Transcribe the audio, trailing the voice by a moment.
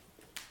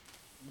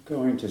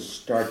going to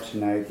start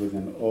tonight with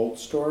an old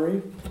story,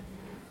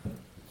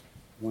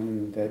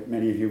 one that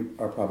many of you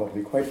are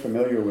probably quite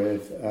familiar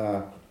with.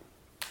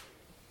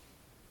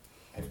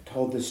 I've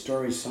told this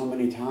story so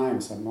many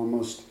times, I'm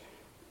almost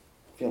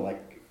feel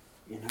like,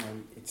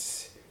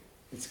 it's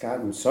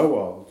gotten so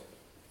old,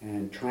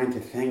 and trying to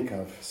think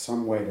of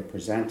some way to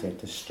present it,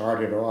 to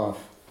start it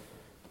off,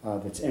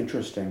 that's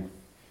interesting.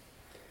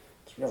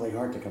 It's really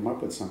hard to come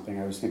up with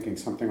something. I was thinking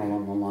something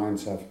along the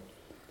lines of,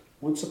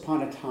 once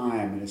upon a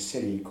time in a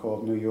city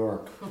called New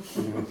York,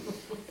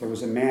 there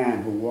was a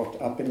man who walked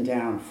up and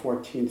down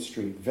 14th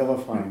Street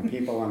vilifying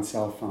people on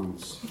cell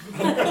phones.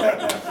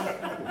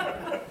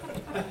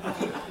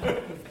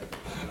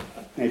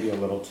 Maybe a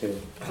little too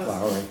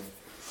flowery.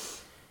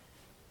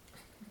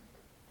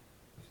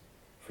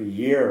 For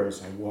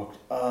years, I walked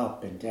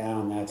up and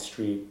down that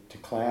street to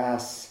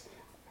class,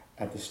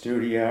 at the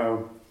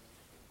studio,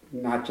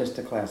 not just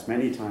to class,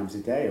 many times a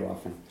day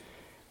often.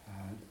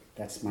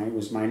 It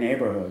was my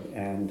neighborhood,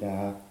 and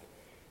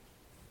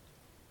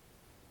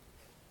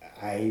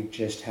I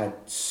just had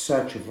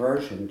such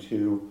aversion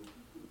to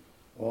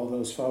all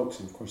those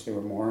folks, and of course there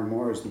were more and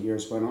more as the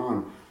years went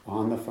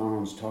on the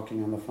phones,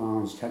 talking on the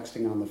phones,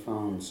 texting on the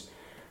phones,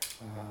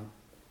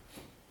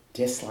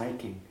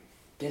 disliking,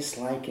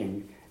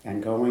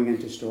 and going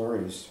into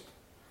stories.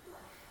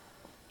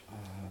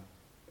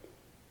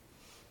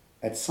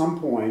 At some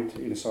point,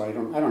 so I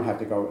don't have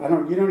to go.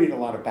 You don't need a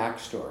lot of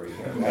backstory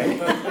here,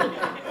 right?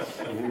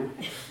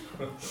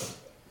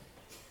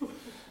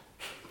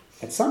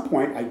 At some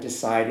point, I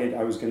decided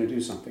I was going to do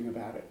something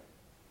about it.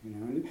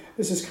 And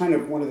this is kind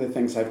of one of the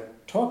things I've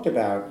talked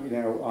about,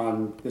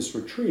 on this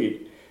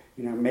retreat.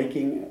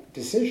 Making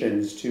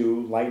decisions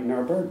to lighten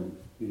our burden.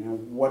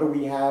 What do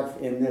we have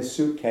in this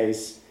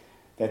suitcase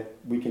that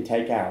we can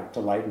take out to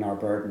lighten our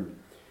burden?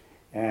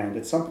 And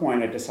at some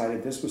point, I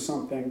decided this was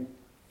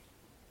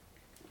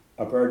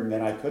a burden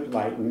that I could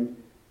lighten,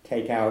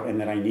 take out, and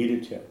that I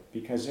needed to,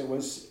 because it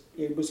was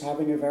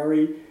having a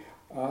very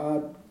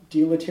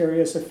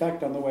deleterious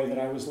effect on the way that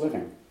I was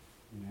living.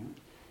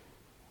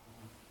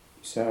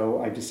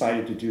 So I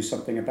decided to do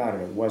something about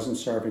it. It wasn't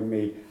serving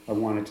me. I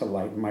wanted to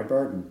lighten my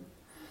burden.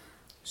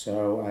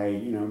 So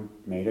I,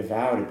 made a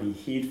vow to be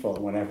heedful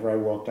whenever I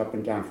walked up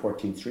and down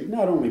 14th Street,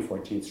 not only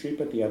 14th Street,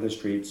 but the other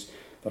streets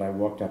that I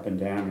walked up and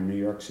down in New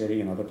York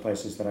City and other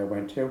places that I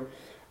went to.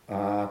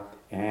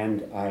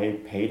 And I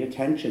paid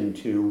attention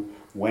to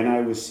when I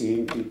was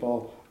seeing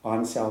people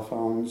on cell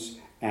phones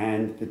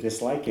and the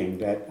disliking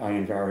that I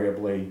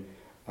invariably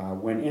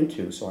went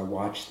into. So I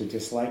watched the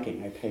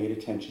disliking. I paid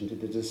attention to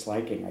the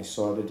disliking. I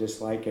saw the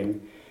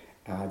disliking,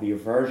 the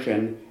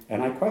aversion,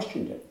 and I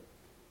questioned it.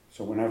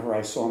 So whenever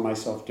I saw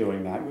myself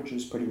doing that, which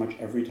was pretty much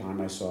every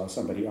time I saw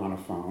somebody on a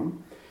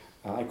phone,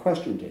 I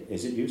questioned it.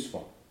 Is it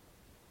useful?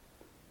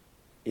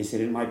 Is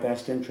it in my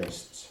best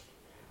interests?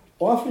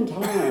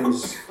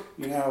 Oftentimes,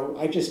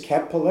 I just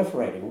kept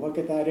proliferating. Look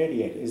at that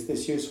idiot. Is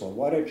this useful?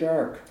 What a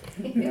jerk.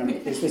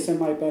 Is this in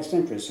my best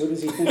interest? Who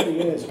does he think he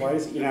is? Why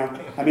does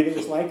it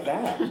was like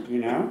that,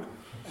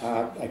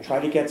 I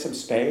tried to get some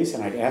space,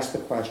 and I'd ask the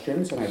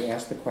questions,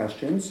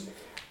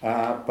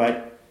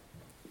 but,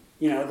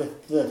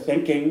 the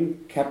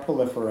thinking kept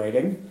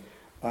proliferating,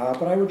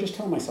 but I would just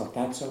tell myself,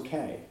 that's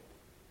okay.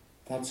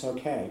 That's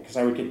okay, because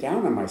I would get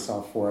down on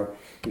myself for,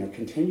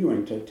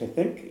 continuing to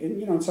think,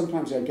 and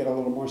sometimes I'd get a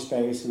little more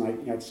space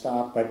and I'd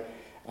stop, but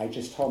I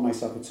just told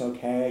myself, it's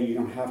okay, you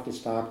don't have to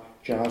stop,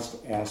 just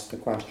ask the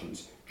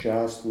questions,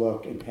 just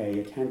look and pay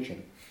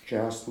attention,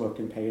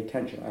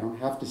 I don't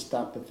have to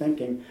stop the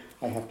thinking,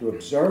 I have to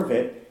observe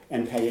it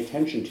and pay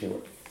attention to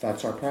it.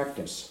 That's our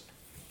practice.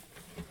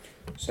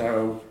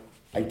 So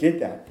I did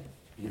that.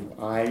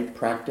 I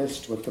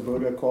practiced what the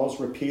Buddha calls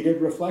repeated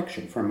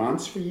reflection for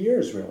months, for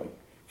years really.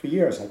 For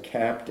years, I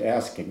kept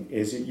asking,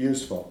 is it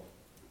useful?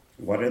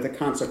 What are the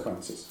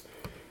consequences?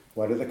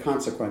 What are the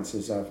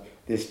consequences of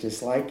this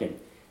disliking?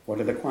 What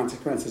are the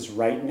consequences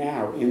right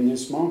now, in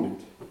this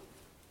moment?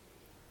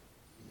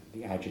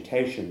 The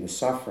agitation, the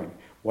suffering.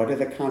 What are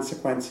the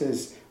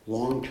consequences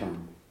long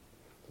term?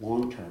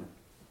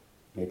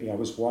 Maybe I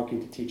was walking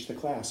to teach the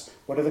class.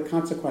 What are the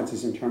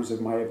consequences in terms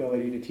of my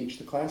ability to teach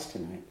the class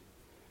tonight?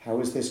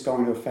 How is this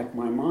going to affect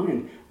my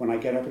mind when I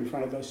get up in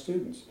front of those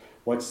students?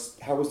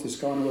 How is this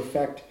going to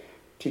affect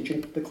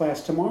teaching the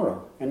class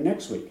tomorrow and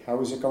next week? How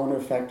is it going to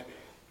affect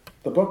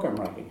the book I'm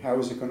writing? How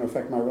is it going to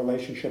affect my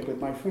relationship with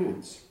my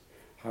friends?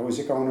 How is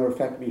it going to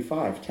affect me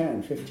 5,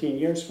 10, 15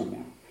 years from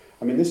now?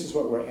 This is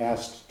what we're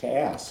asked to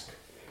ask.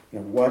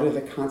 What are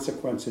the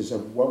consequences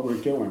of what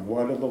we're doing?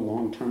 What are the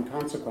long-term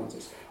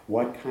consequences?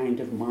 What kind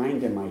of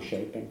mind am I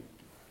shaping?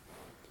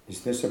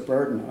 Is this a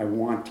burden I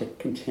want to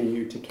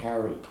continue to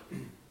carry?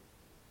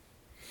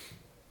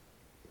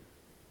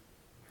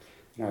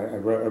 I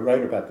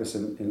write about this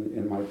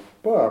in my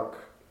book.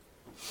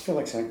 I feel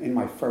like saying in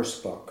my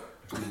first book.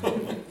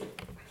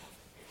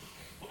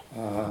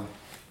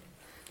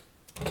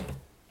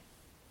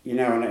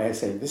 And I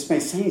say, this may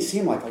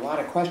seem like a lot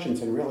of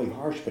questions and really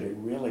harsh, but it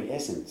really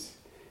isn't.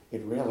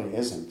 It really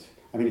isn't.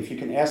 If you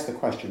can ask the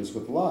questions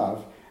with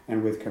love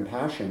and with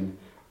compassion,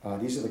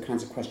 these are the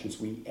kinds of questions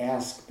we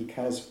ask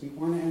because we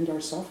want to end our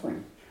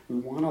suffering. We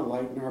want to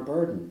lighten our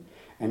burden.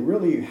 And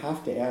really you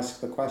have to ask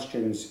the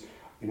questions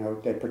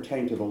that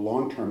pertain to the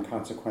long-term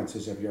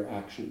consequences of your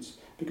actions.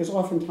 Because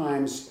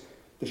oftentimes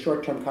the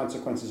short-term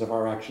consequences of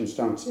our actions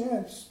don't,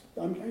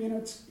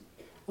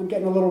 I'm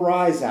getting a little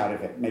rise out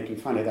of it, making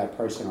fun of that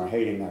person or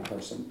hating that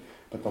person.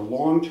 But the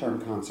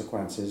long-term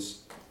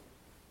consequences,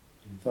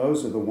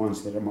 those are the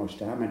ones that are most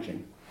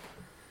damaging.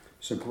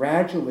 So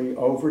gradually,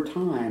 over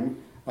time,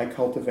 I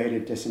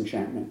cultivated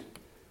disenchantment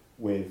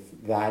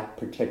with that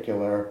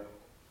particular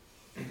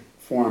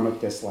form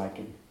of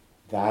disliking,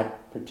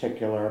 that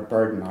particular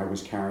burden I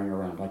was carrying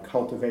around. I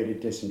cultivated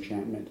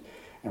disenchantment.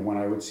 And when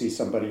I would see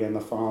somebody on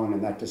the phone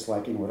and that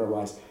disliking would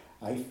arise,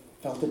 I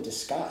felt a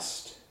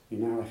disgust.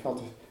 I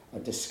felt a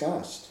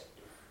disgust.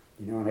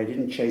 And I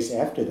didn't chase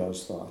after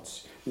those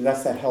thoughts. And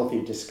that's that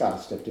healthy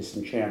disgust of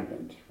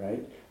disenchantment,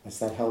 right? That's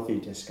that healthy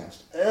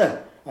disgust. Ugh,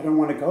 I don't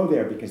want to go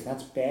there because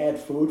that's bad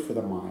food for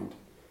the mind.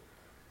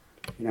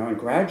 And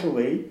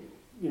gradually,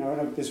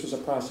 this was a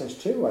process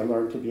too. I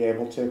learned to be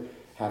able to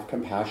have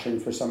compassion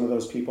for some of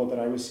those people that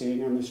I was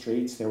seeing on the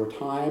streets. There were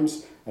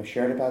times, I've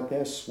shared about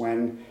this,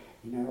 when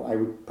I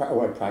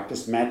would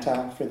practice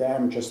metta for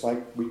them, just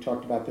like we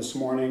talked about this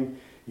morning.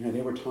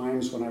 There were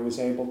times when I was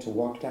able to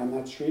walk down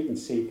that street and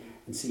see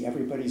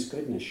everybody's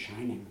goodness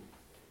shining.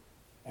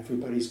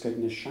 Everybody's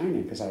goodness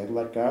shining, because I had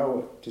let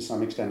go to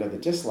some extent of the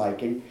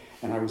disliking,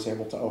 and I was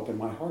able to open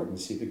my heart and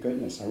see the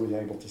goodness. I was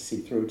able to see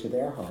through to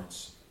their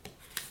hearts.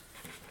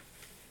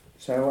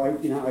 So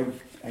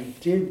I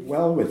did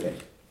well with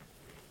it.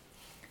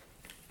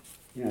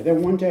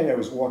 Then one day I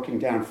was walking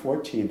down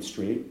 14th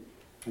Street,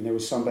 and there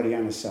was somebody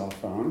on a cell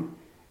phone,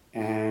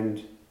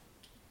 and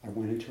I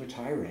went into a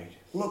tirade.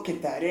 Look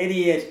at that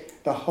idiot!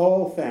 The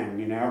whole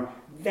thing,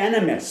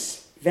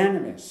 venomous.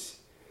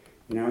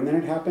 And then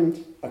it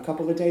happened a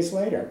couple of days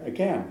later,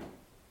 again.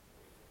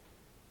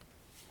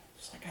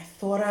 It's like I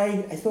thought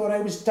I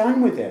was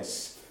done with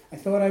this.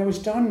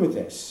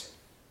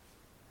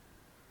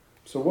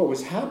 So what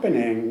was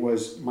happening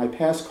was my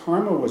past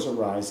karma was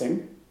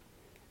arising,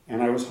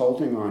 and I was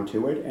holding on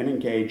to it and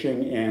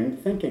engaging in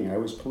thinking. I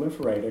was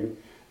proliferating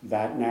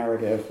that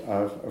narrative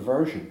of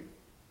aversion.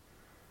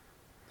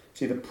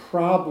 See, the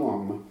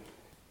problem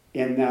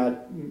in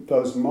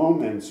those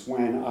moments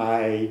when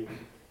I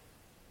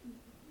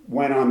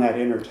went on that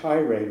inner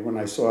tirade, when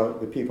I saw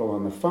the people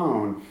on the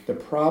phone, the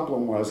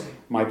problem was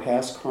my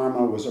past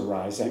karma was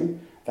arising,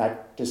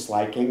 that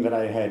disliking that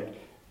I had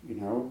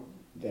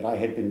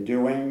been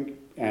doing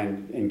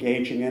and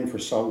engaging in for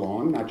so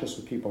long, not just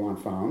with people on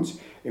phones.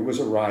 It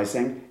was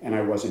arising, and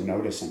I wasn't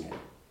noticing it.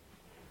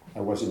 I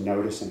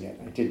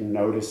didn't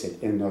notice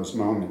it in those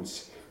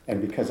moments.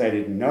 And because I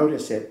didn't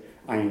notice it,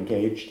 I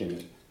engaged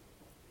in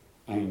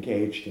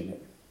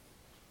it.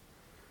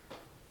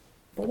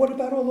 But what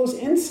about all those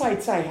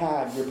insights I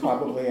had, you're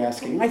probably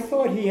asking? I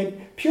thought he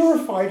had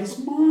purified his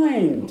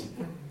mind.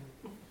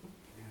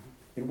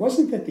 It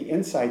wasn't that the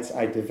insights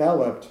I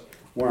developed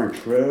weren't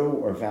true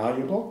or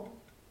valuable.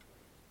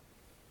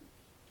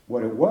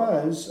 What it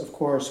was, of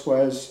course,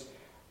 was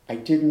I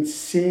didn't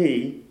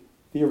see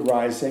the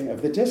arising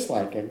of the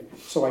disliking,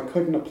 so I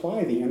couldn't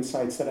apply the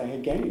insights that I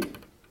had gained.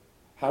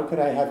 How could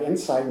I have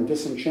insight and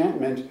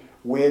disenchantment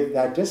with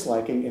that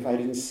disliking if I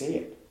didn't see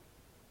it?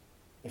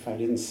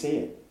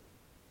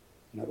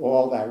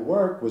 All that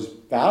work was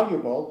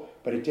valuable,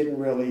 but it didn't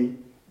really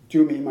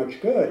do me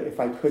much good if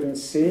I couldn't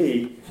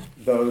see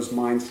those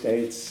mind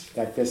states,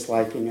 that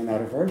disliking and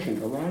that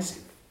aversion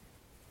arising.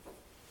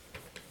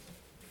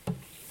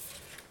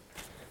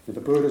 The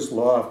Buddha's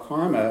law of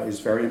karma is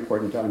very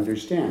important to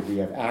understand. We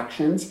have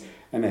actions,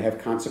 and they have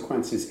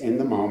consequences in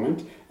the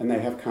moment, and they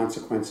have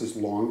consequences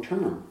long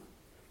term.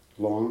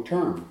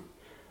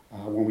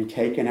 When we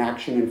take an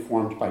action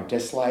informed by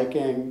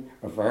disliking,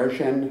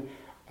 aversion,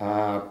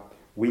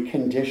 we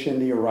condition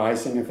the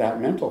arising of that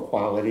mental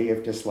quality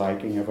of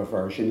disliking, of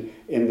aversion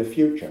in the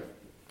future.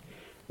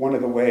 One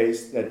of the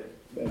ways that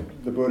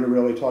the Buddha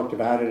really talked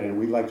about it, and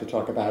we like to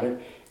talk about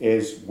it,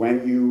 is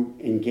when you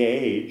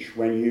engage,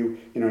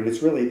 and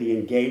it's really the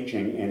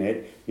engaging in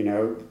it,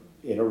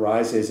 it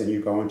arises and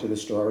you go into the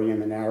story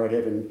and the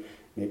narrative, and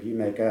maybe you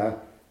make a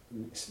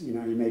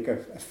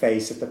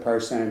face at the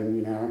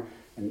person,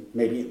 and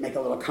maybe you make a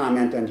little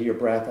comment under your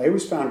breath. I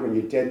always found when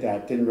you did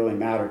that, it didn't really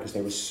matter because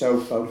they were so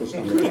focused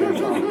on the damn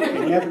phone.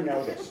 They never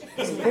noticed.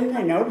 Didn't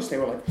they notice? They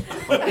were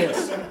like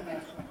this,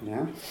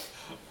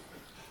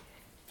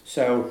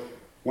 So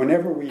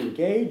whenever we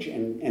engage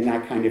in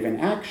that kind of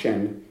an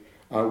action,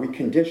 we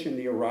condition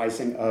the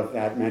arising of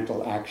that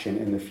mental action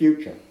in the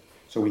future.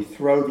 So we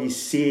throw these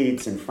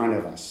seeds in front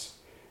of us.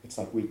 It's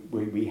like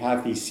we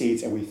have these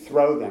seeds and we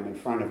throw them in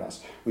front of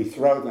us. We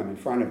throw them in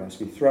front of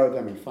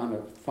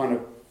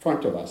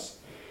us.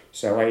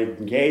 So I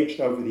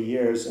engaged over the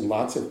years in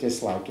lots of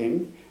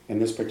disliking in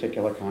this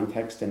particular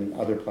context and in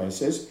other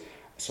places.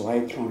 So I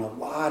had thrown a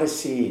lot of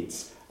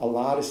seeds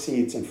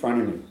in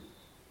front of me.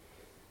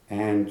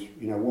 And,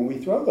 when we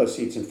throw those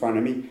seeds in front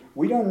of me,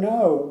 we don't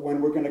know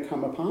when we're going to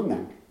come upon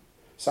them.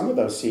 Some of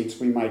those seeds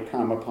we might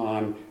come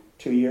upon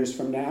 2 years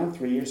from now,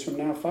 3 years from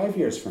now, 5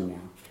 years from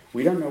now.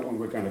 We don't know when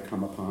we're going to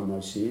come upon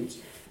those seeds.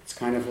 It's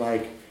kind of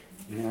like,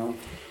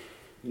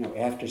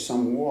 after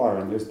some war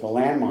and the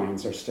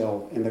landmines are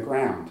still in the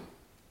ground.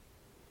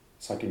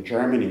 It's like in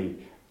Germany,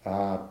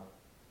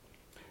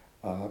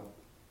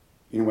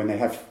 when they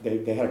had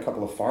a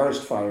couple of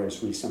forest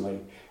fires recently,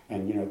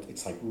 and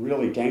it's like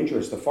really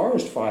dangerous. The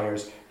forest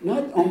fires,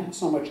 not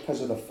so much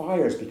because of the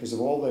fires, because of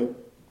all the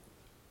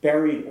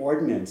buried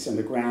ordnance in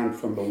the ground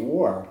from the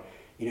war.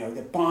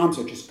 The bombs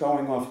are just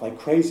going off like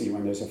crazy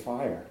when there's a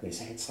fire. They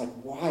say it's like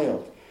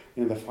wild.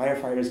 The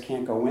firefighters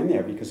can't go in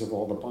there because of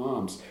all the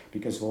bombs,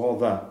 because of all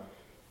the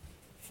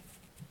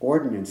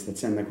ordnance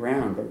that's in the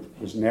ground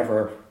that was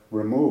never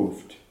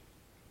removed.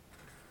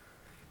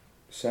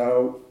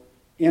 So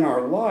in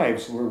our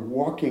lives, we're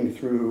walking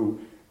through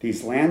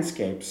these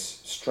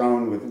landscapes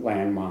strewn with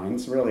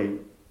landmines, really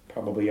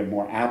probably a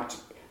more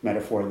apt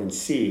metaphor than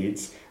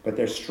seeds, but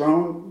they're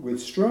strewn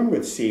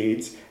with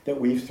seeds that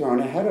we've thrown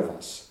ahead of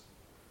us.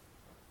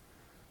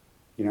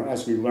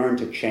 As we learn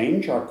to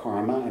change our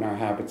karma and our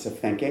habits of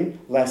thinking,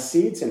 less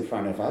seeds in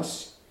front of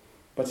us,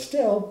 but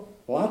still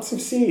lots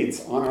of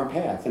seeds on our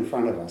path in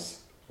front of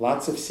us.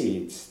 Lots of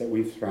seeds that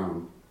we've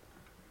thrown.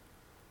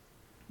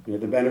 The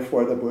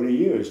metaphor the Buddha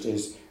used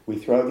is we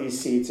throw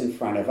these seeds in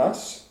front of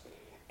us,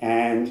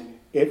 and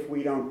if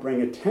we don't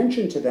bring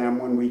attention to them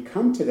when we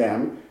come to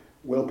them,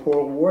 we'll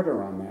pour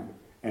water on them.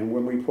 And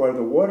when we pour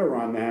the water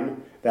on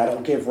them,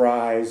 that'll give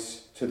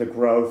rise to the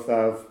growth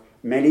of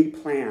many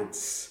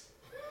plants.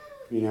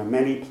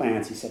 Many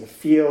plants. He said a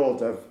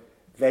field of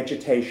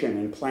vegetation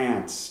and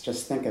plants.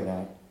 Just think of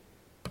that.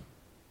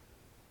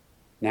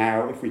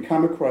 Now, if we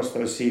come across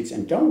those seeds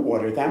and don't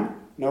water them,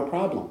 no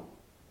problem.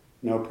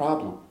 No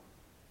problem.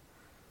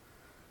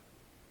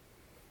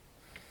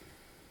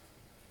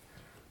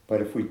 But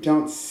if we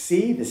don't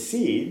see the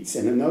seeds,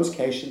 and in those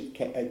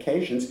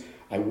occasions,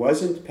 I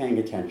wasn't paying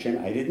attention,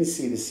 I didn't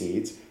see the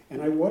seeds,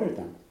 and I watered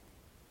them.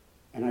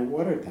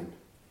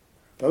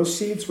 Those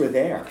seeds were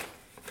there.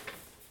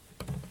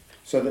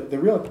 So the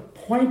real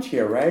point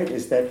here, right,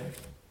 is that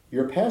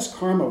your past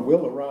karma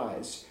will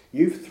arise.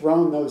 You've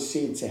thrown those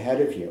seeds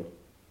ahead of you.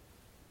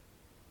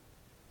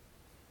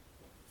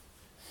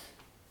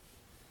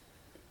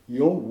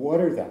 You'll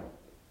water them.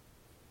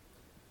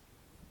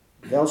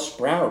 They'll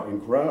sprout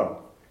and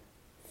grow.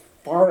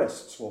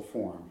 Forests will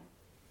form.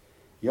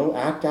 You'll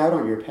act out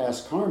on your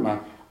past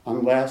karma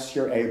unless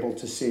you're able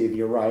to see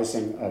the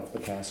arising of the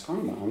past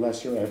karma,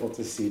 unless you're able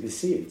to see the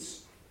seeds.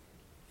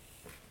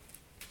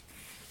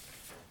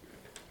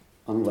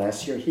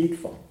 Unless you're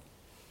heedful.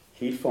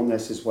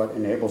 Heedfulness is what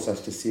enables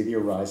us to see the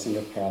arising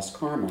of past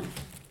karma.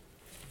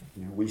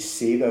 We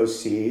see those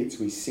seeds,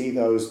 we see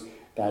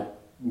that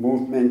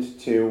movement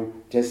to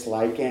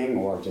disliking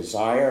or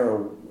desire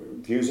or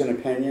views and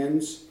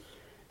opinions,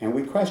 and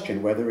we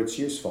question whether it's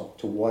useful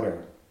to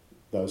water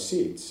those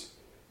seeds.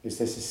 Is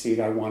this a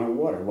seed I want to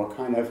water? What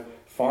kind of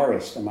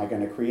forest am I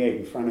going to create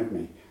in front of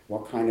me?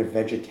 What kind of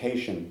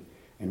vegetation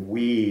and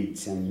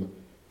weeds and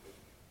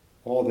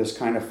all this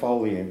kind of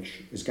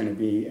foliage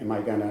am I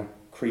going to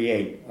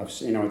create?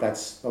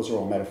 Those are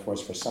all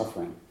metaphors for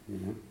suffering.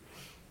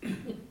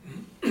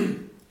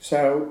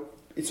 So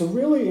it's a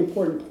really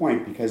important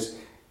point because,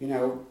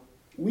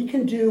 we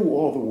can do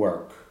all the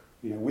work.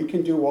 We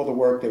can do all the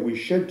work that we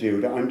should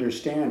do to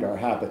understand our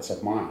habits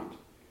of mind.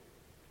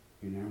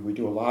 We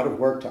do a lot of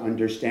work to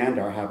understand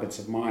our habits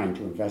of mind,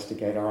 to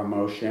investigate our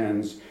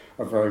emotions,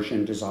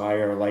 aversion,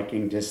 desire,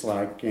 liking,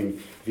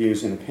 disliking,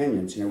 views and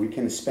opinions. We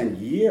can spend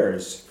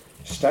years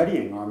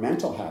studying our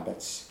mental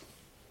habits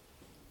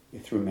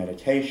through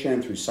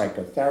meditation, through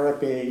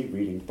psychotherapy,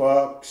 reading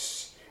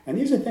books. And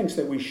these are things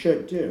that we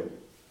should do.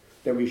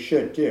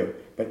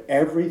 But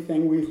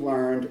everything we've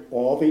learned,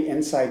 all the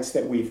insights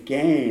that we've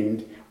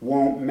gained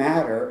won't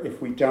matter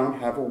if we don't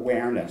have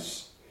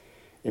awareness,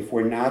 if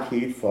we're not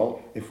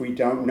heedful, if we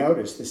don't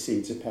notice the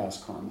seeds of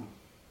past karma.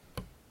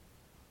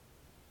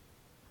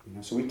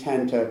 So we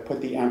tend to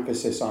put the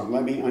emphasis on,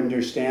 let me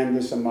understand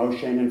this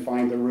emotion and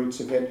find the roots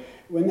of it.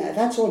 When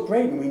that's all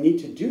great, and we need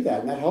to do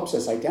that, and that helps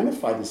us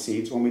identify the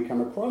seeds when we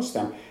come across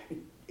them.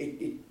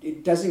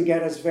 It doesn't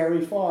get us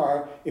very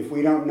far if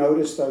we don't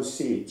notice those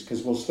seeds,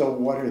 because we'll still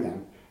water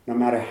them, no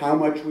matter how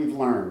much we've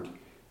learned.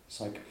 It's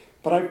like,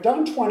 but I've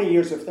done 20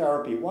 years of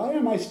therapy. Why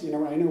am I,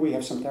 I know we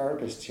have some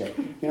therapists here.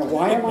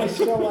 Why am I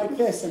still like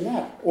this and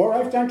that? Or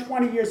I've done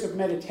 20 years of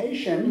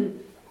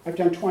meditation.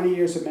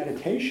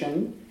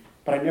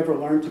 But I never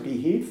learned to be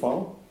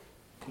heedful.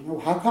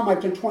 How come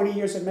I've done 20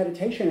 years of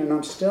meditation and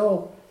I'm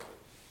still,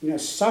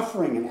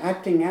 suffering and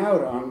acting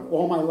out on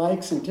all my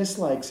likes and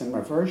dislikes and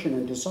aversion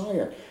and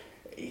desire?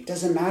 It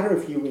doesn't matter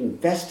if you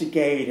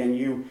investigate and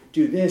you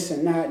do this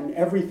and that and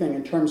everything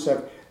in terms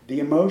of the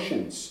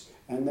emotions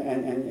and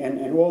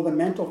all the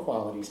mental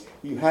qualities.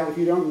 If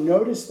you don't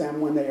notice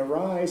them when they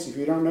arise, if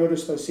you don't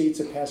notice those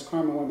seeds of past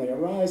karma when they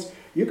arise,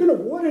 you're going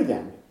to water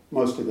them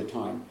most of the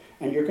time.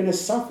 And you're going to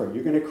suffer.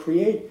 You're going to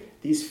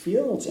create these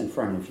fields in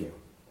front of you.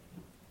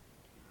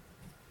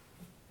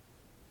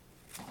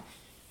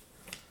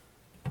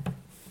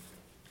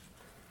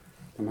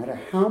 no matter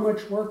how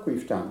much work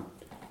we've done,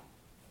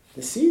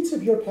 the seeds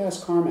of your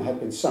past karma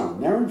have been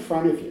sown. They're in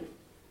front of you.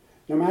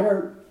 No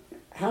matter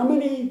how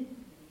many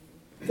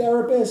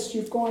therapists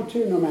you've gone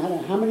to, no matter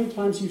how many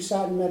times you've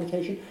sat in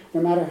meditation,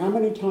 no matter how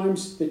many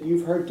times that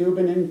you've heard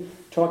Dubinin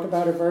talk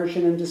about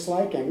aversion and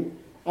disliking,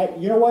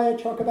 you know why I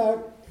talk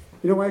about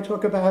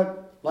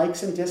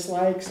likes and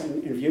dislikes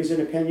and views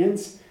and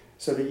opinions?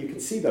 So that you can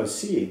see those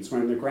seeds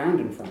when they're ground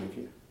in front of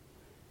you.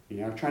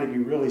 I'm trying to be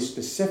really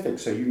specific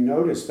so you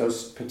notice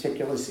those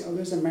particular seeds. Oh,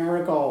 there's a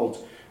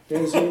marigold.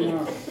 There's,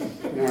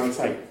 it's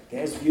like,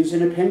 there's views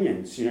and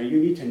opinions. You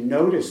need to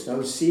notice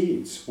those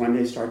seeds when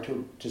they start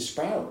to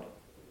sprout.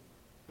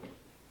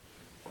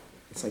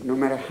 It's like no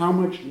matter how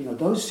much,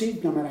 those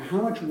seeds, no matter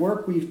how much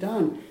work we've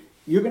done,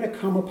 you're going to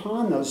come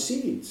upon those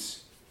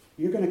seeds.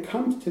 You're going to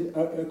come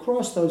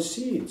across those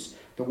seeds.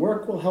 The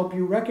work will help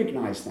you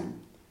recognize them.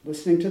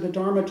 Listening to the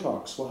Dharma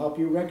talks will help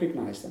you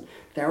recognize them.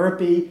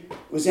 Therapy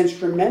was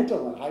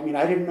instrumental. I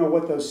didn't know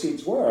what those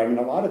seeds were.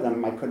 A lot of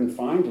them I couldn't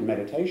find in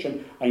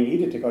meditation. I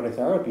needed to go to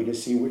therapy to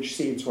see which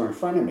seeds were in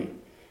front of me.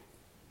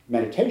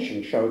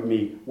 Meditation showed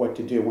me what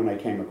to do when I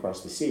came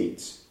across the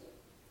seeds.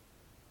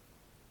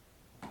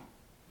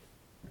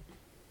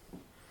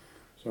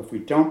 So if we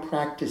don't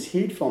practice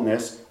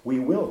heedfulness, we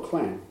will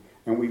cling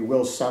and we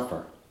will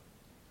suffer.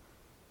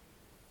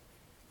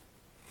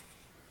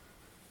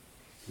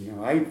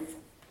 I've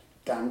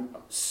done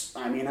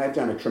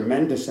a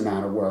tremendous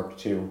amount of work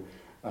to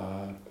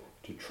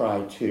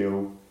try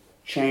to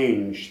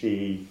change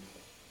the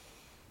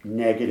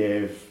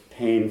negative,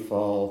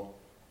 painful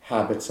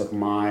habits of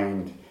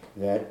mind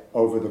that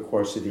over the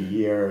course of the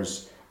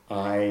years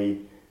I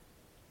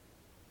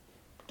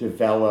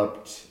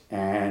developed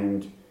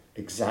and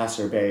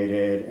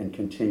exacerbated and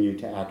continued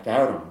to act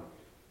out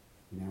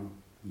on.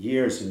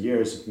 Years and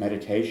years of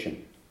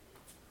meditation,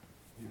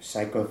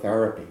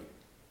 psychotherapy,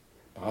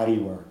 body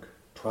work,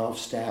 12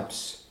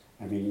 steps,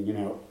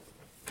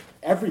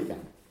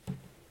 everything.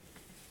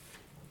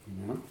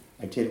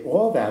 I did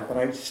all that, but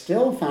I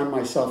still found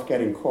myself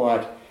getting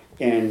caught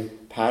in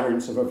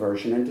patterns of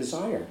aversion and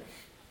desire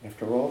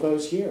after all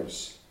those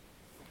years.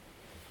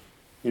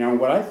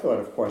 What I thought,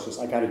 of course, is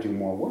I got to do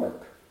more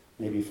work.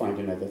 Maybe find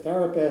another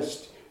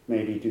therapist,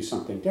 maybe do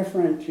something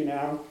different,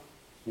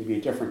 maybe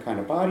a different kind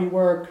of body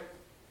work.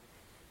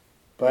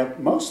 But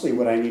mostly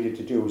what I needed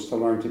to do was to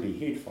learn to be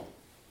heedful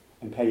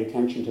and pay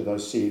attention to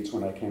those seeds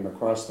when I came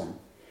across them.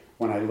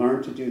 When I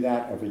learned to do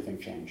that, everything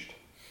changed.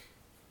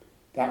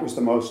 That was the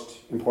most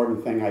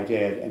important thing I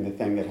did and the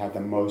thing that had the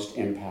most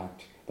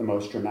impact, the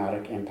most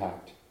dramatic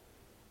impact.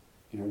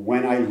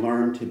 When I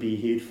learned to be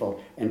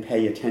heedful and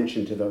pay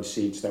attention to those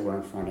seeds that were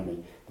in front of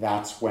me,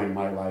 that's when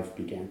my life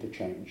began to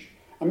change.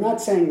 I'm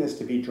not saying this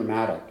to be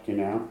dramatic,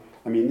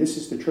 this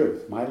is the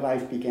truth. My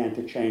life began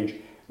to change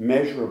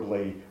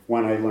measurably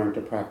when I learned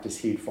to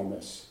practice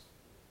heedfulness.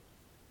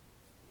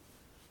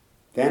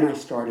 Then I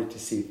started to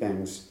see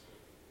things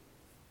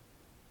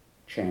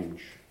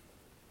change.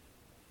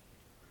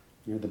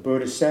 The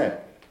Buddha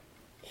said,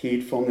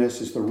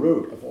 heedfulness is the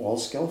root of all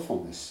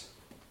skillfulness.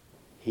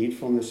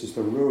 Heedfulness is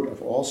the root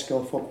of all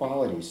skillful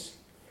qualities.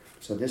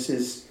 So this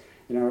is,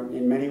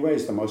 in many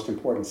ways, the most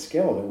important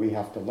skill that we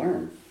have to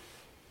learn.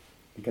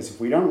 Because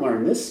if we don't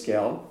learn this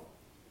skill,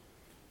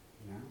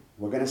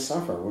 we're going to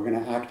suffer. We're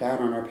going to act out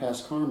on our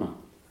past karma.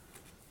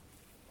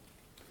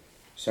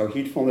 So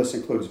heedfulness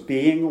includes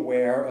being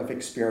aware of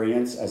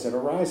experience as it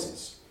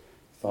arises.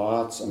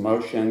 Thoughts,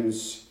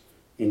 emotions,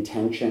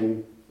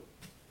 intention,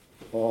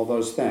 all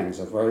those things.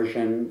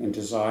 Aversion and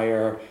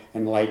desire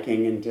and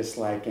liking and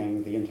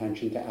disliking, the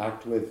intention to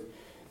act with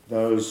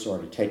those or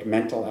to take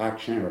mental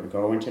action or to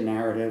go into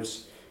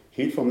narratives.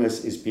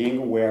 Heedfulness is being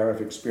aware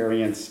of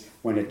experience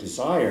when it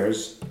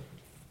desires,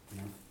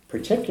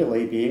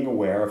 particularly being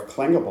aware of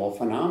clingable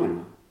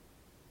phenomena.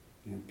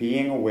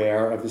 Being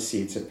aware of the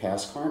seeds of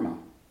past karma.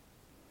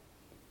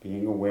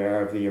 Being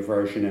aware of the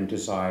aversion and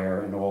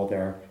desire and all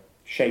their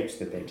shapes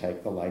that they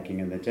take, the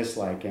liking and the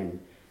disliking,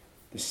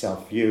 the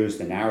self-views,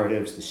 the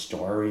narratives, the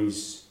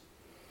stories.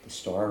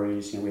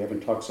 We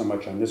haven't talked so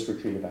much on this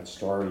retreat about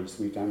stories.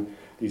 We've done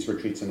these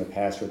retreats in the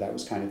past where that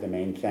was kind of the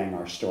main thing,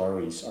 our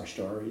stories.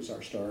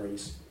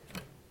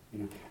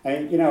 And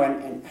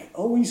I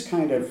always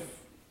kind of,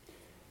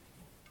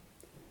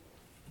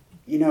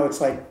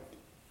 it's like,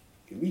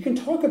 you can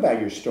talk about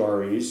your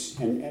stories,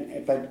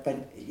 but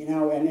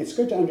and it's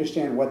good to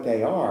understand what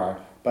they are,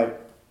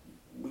 but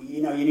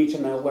you need to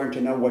learn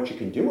to know what you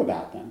can do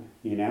about them.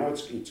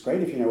 It's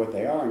great if you know what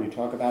they are and you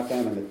talk about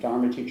them and the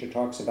Dharma teacher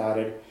talks about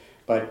it,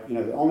 but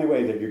the only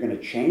way that you're going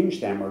to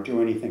change them or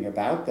do anything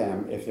about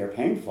them if they're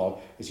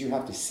painful is you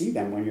have to see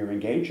them when you're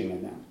engaging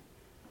in them.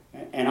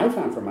 And I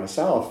found for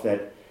myself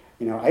that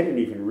I didn't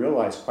even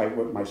realize quite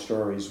what my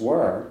stories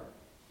were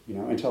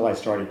until I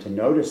started to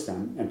notice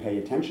them and pay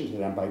attention to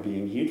them by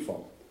being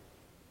heedful.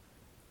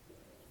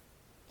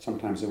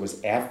 Sometimes it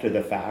was after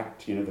the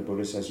fact. The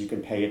Buddha says you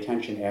can pay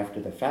attention after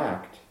the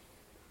fact.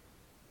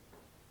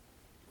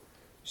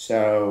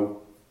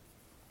 So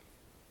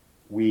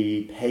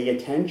we pay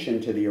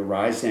attention to the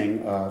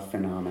arising of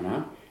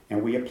phenomena,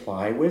 and we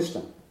apply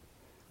wisdom.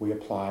 We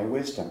apply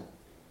wisdom.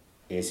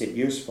 Is it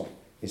useful?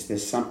 Is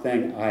this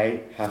something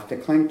I have to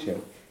cling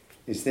to?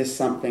 Is this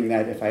something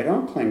that if I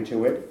don't cling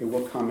to it, it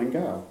will come and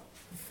go?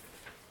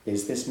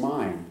 Is this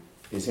mine?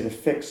 Is it a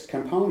fixed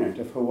component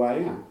of who I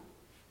am?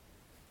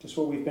 Just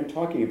what we've been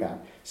talking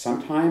about.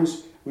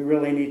 Sometimes we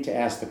really need to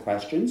ask the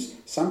questions.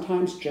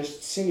 Sometimes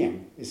just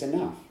seeing is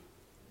enough.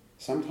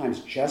 Sometimes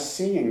just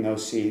seeing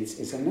those seeds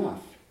is enough.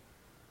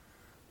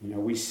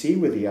 We see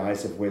with the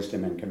eyes of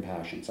wisdom and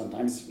compassion.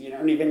 Sometimes you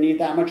don't even need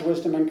that much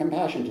wisdom and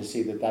compassion to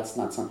see that that's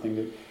not something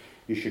that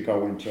you should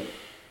go into.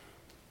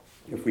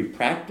 If we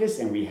practice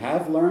and we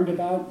have learned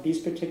about these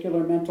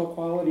particular mental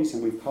qualities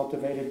and we've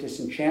cultivated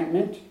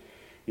disenchantment,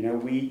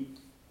 we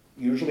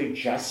usually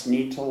just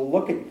need to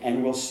look at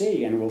and we'll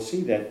see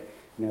that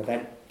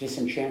that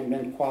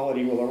disenchantment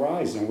quality will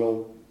arise, and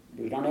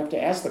we don't have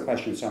to ask the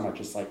question so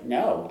much. It's like,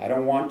 no, I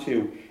don't want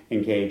to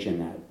engage in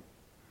that.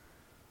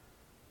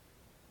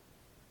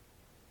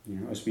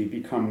 As we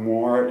become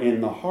more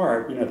in the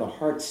heart, the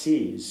heart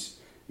sees,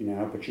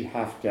 but you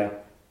have to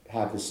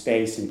have the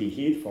space and be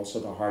heedful so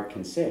the heart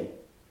can see.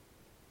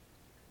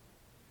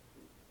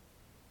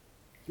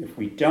 If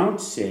we don't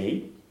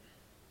see,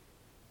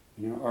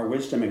 our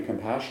wisdom and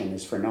compassion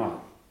is for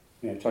naught.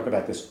 I talk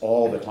about this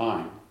all the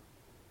time.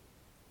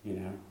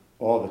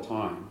 All the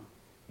time.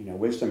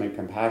 Wisdom and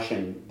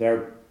compassion,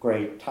 they're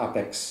great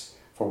topics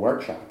for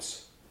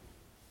workshops.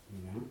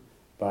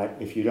 But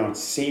if you don't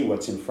see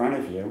what's in front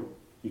of you,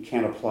 you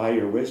can't apply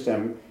your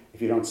wisdom.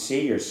 If you don't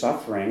see your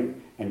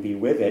suffering and be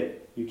with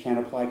it, you can't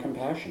apply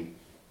compassion.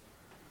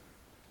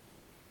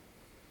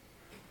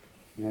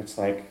 It's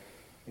like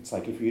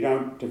if you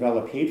don't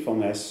develop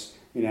heedfulness,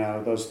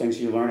 those things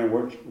you learn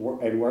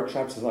in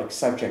workshops is like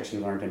subjects you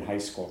learned in high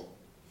school.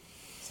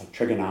 It's like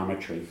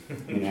trigonometry,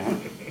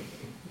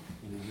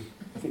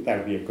 I think that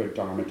would be a good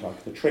Dharma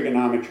talk. The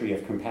trigonometry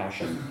of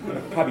compassion.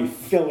 Probably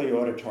fill the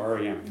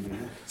auditorium.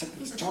 It's like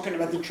he's talking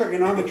about the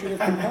trigonometry of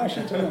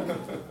compassion too.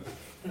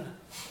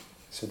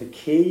 So the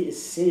key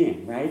is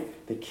seeing,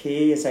 right? The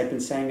key, as I've been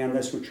saying on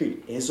this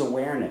retreat, is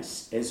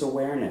awareness.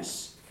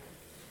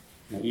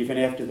 Even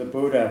after the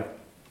Buddha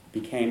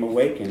became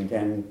awakened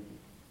and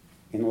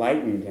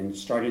enlightened and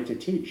started to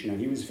teach,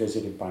 he was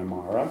visited by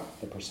Mara,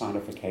 the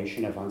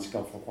personification of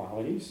unskillful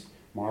qualities.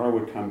 Mara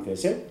would come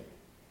visit,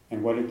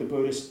 and what did the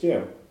Buddhist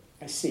do?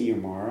 I see you,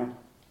 Mara.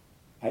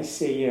 I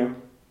see you.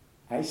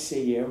 I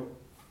see you.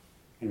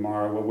 And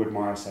Mara, what would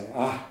Mara say?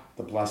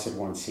 The Blessed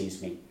One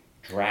sees me.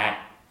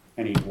 Drat.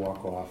 And he'd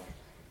walk off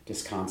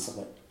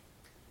disconsolate.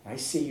 I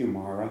see you,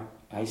 Mara.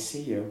 I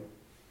see you.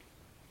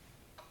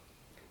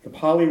 The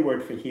Pali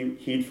word for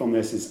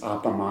heedfulness is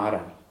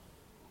appamada.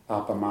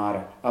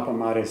 Appamada.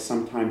 Appamada is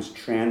sometimes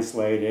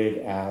translated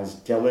as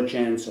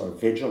diligence or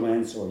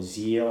vigilance or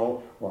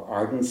zeal or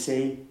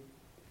ardency.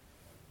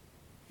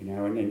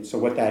 And so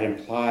what that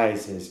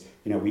implies is,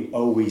 we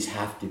always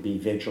have to be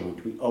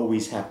vigilant. We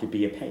always have to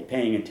be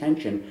paying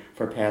attention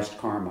for past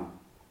karma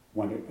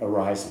when it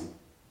arising.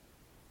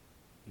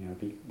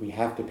 We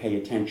have to pay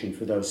attention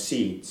for those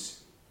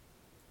seeds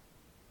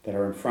that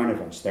are in front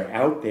of us. They're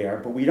out there,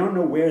 but we don't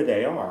know where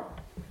they are.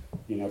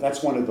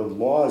 That's one of the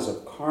laws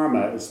of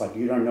karma. It's like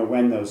you don't know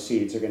when those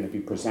seeds are going to be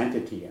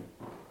presented to you.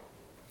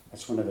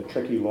 That's one of the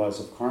tricky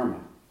laws of karma.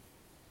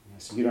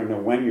 So you don't know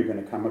when you're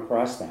going to come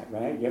across that,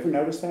 right? You ever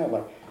notice that?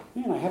 Like,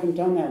 man, I haven't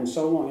done that in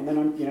so long. And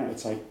then,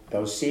 it's like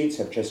those seeds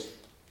have just,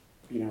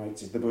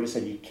 the Buddha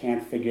said you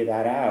can't figure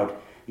that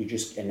out.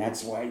 And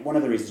that's why, one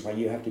of the reasons why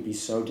you have to be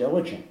so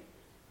diligent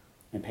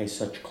and pay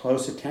such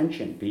close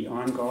attention, be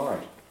on guard.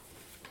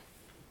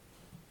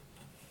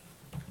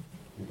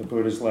 The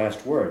Buddha's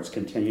last words,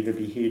 continue to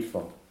be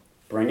heedful.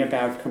 Bring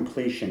about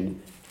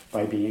completion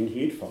by being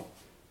heedful.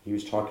 He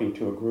was talking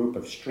to a group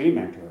of stream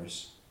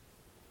enterers,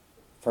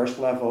 first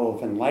level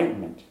of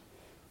enlightenment,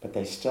 but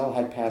they still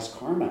had past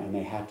karma and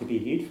they had to be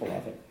heedful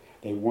of it.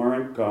 They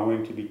weren't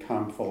going to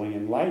become fully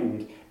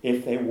enlightened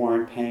if they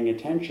weren't paying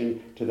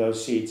attention to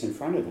those seeds in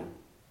front of them.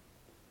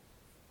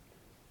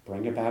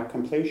 Bring about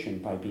completion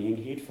by being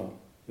heedful,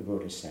 the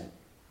Buddha said.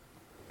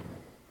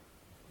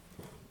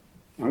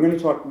 I'm going to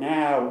talk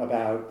now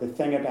about the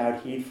thing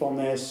about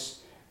heedfulness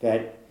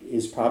that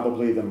is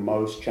probably the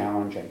most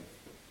challenging.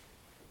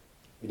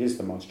 It is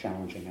the most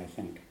challenging, I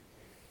think.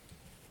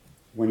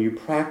 When you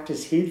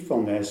practice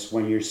heedfulness,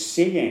 when you're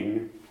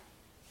seeing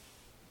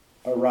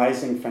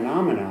arising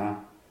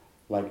phenomena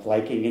like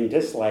liking and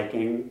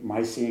disliking,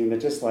 my seeing the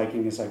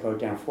disliking as I go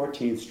down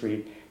 14th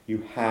Street,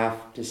 you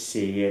have to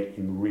see it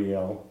in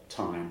real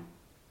time.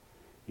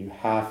 You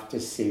have to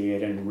see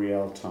it in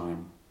real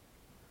time.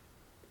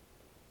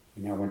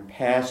 When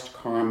past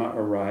karma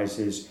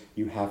arises,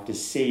 you have to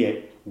see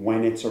it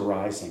when it's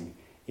arising.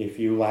 If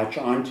you latch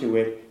onto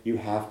it, you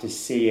have to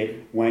see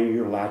it when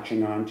you're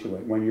latching onto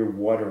it, when you're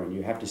watering.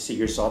 You have to see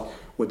yourself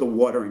with the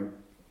watering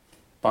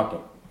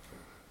bucket.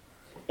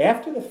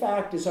 After the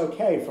fact is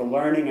okay for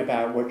learning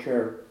about what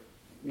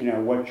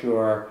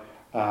your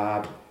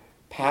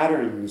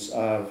patterns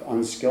of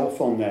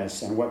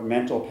unskillfulness and what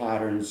mental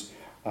patterns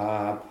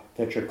that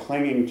that you're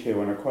clinging to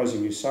and are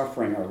causing you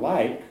suffering are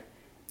like,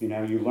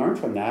 you learn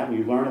from that and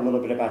you learn a little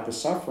bit about the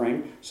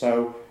suffering.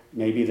 So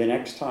maybe the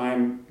next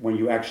time when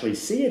you actually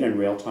see it in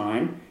real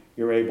time,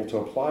 you're able to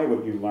apply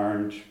what you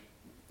learned,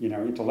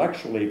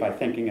 intellectually by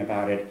thinking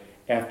about it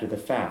after the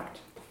fact.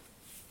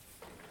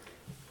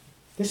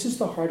 This is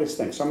the hardest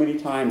thing. So many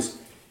times,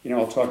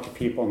 I'll talk to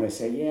people and they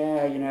say,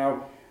 yeah,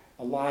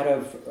 a lot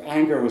of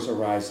anger was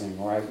arising,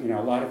 or,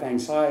 a lot of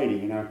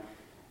anxiety, and,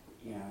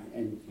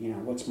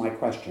 what's my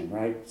question,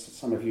 right?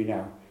 Some of you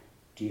know.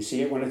 Do you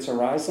see it when it's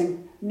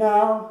arising?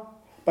 No.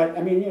 But,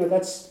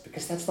 that's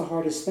because that's the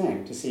hardest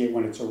thing, to see it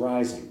when it's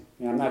arising.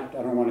 I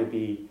don't want to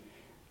be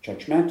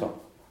judgmental,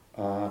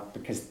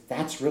 because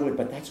that's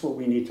what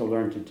we need to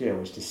learn to do,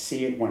 is to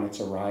see it when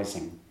it's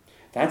arising.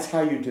 That's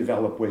how you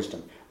develop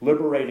wisdom,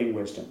 liberating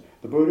wisdom.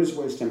 The Buddha's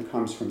wisdom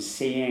comes from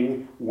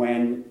seeing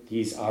when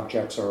these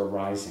objects are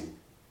arising,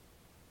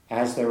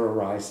 as they're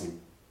arising,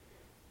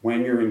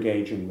 when you're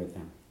engaging with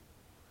them.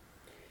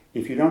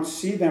 If you don't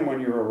see them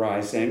when you're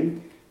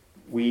arising,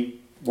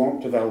 we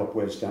won't develop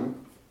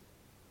wisdom,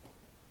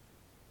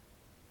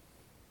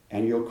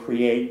 and you'll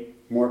create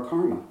more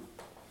karma.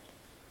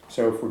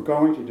 So if we're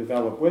going to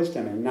develop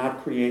wisdom and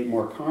not create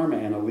more karma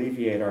and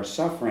alleviate our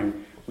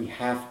suffering, we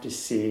have to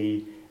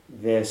see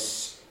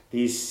these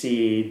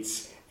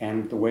seeds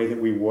and the way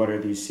that we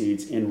water these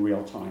seeds in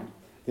real time.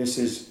 This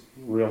is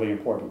really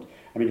important.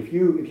 If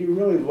you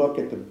really look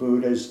at the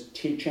Buddha's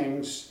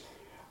teachings,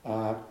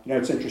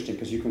 it's interesting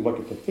because you can look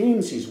at the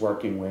themes he's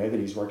working with,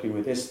 and he's working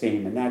with this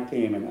theme and that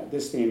theme and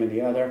this theme and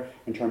the other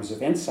in terms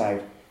of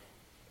insight.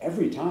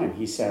 Every time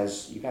he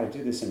says, you got to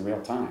do this in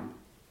real time.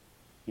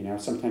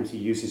 Sometimes he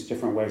uses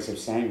different ways of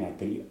saying that,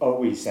 but he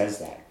always says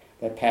that.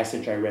 That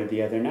passage I read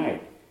the other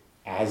night,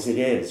 as it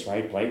is,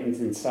 right? Blatant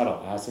and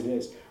subtle, as it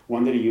is.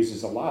 One that he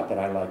uses a lot that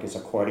I like is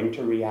according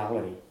to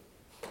reality.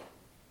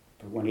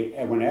 But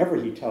whenever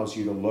he tells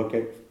you to look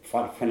at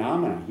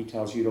phenomena, he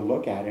tells you to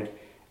look at it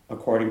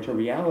according to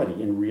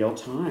reality, in real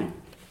time.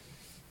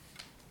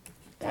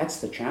 That's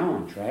the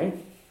challenge, right?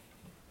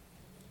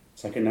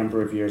 It's like a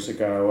number of years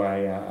ago,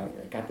 I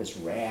got this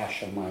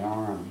rash on my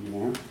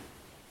arm,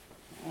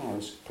 It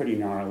was pretty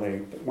gnarly,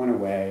 but went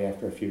away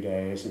after a few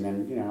days, and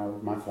then, a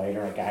month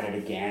later I got it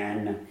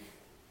again. I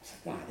was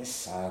like, this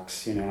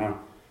sucks,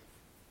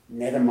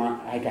 Another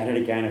month, I got it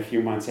again a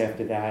few months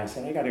after that. I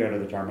said, I got to go to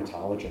the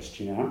dermatologist,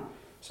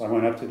 So I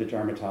went over to this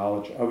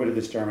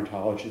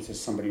dermatologist, as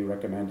somebody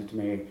recommended to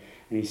me,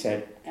 and he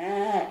said,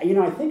 I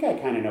think I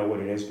kind of know what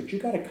it is, but you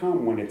got to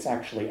come when it's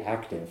actually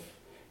active,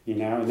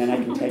 and then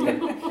I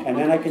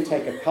can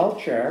take a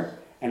culture,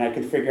 and I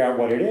can figure out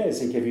what it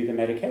is and give you the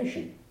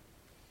medication.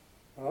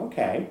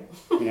 Okay,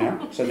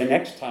 So the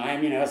next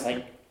time, it's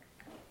like,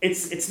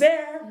 it's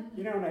there,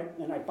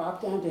 and I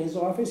popped down to his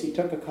office. He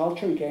took a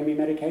culture, he gave me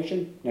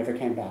medication, never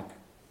came back.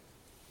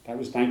 That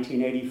was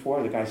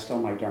 1984. The guy's still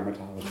my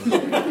dermatologist.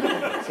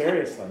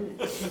 Seriously.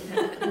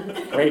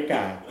 Great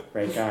guy.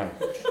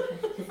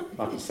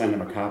 I'll have to send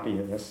him a copy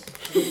of this.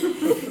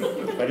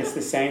 But it's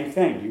the same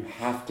thing. You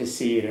have to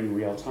see it in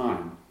real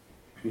time.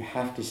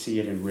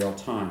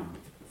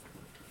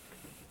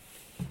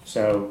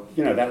 So,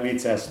 that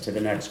leads us to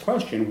the next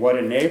question. What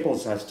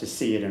enables us to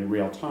see it in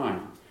real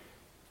time?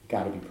 You've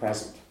got to be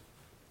present.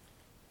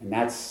 And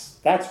that's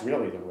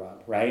really the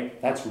rub,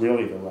 right? That's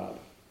really the rub.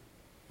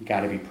 You've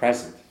got to be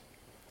present.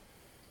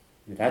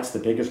 That's the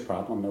biggest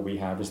problem that we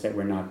have, is that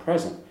we're not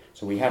present.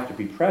 So we have to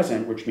be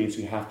present, which means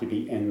we have to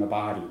be in the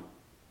body.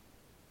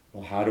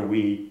 Well, how do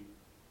we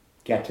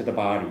get to the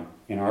body?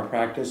 In our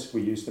practice,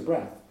 we use the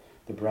breath.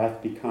 The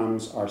breath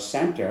becomes our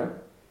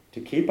center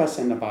to keep us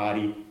in the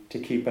body, to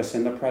keep us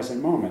in the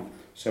present moment.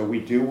 So we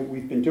do what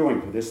we've been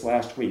doing for this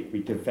last week.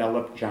 We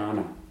develop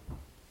jhana.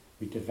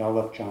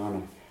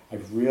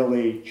 I've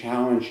really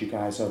challenged you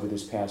guys over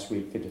this past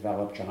week to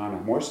develop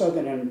jhana, more so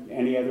than in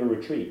any other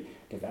retreat.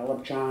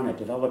 Develop jhana,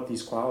 develop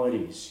these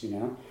qualities,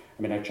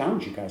 I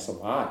challenged you guys a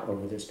lot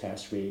over this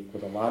past week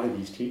with a lot of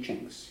these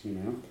teachings,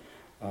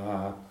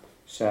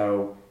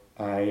 So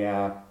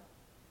and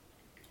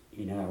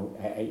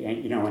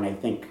I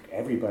think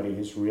everybody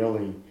has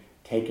really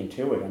taken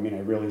to it. I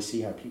really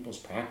see how people's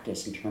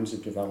practice in terms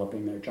of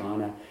developing their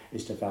jhana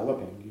is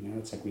developing.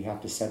 It's like we have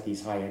to set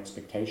these high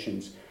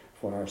expectations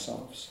for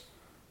ourselves.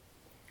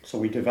 So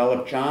we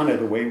develop jhana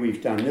the way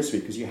we've done this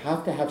week, because you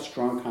have to have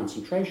strong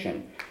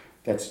concentration.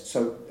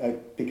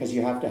 Because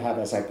you have to have,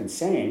 as I've been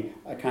saying,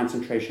 a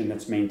concentration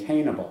that's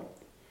maintainable.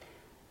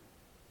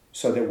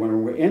 So that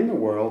when we're in the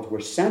world, we're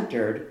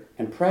centered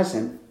and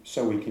present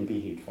so we can be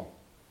heedful.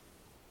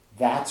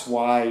 That's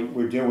why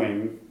we're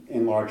doing,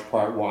 in large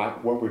part,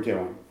 what we're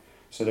doing.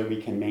 So that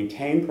we can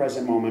maintain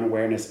present moment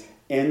awareness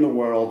in the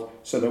world,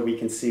 so that we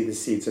can see the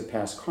seeds of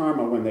past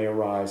karma when they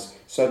arise,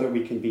 so that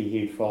we can be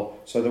heedful,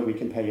 so that we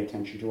can pay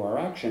attention to our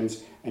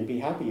actions and be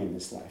happy in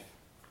this life.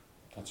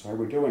 That's why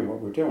we're doing what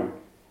we're doing.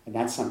 And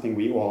that's something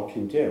we all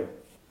can do.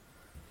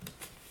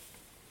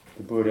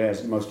 The Buddha,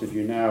 as most of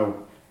you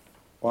know,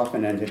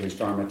 often ended his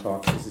Dharma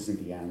talks, this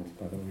isn't the end,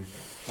 by the way,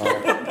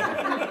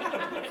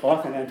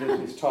 often ended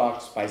his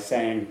talks by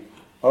saying,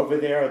 Over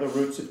there are the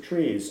roots of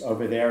trees.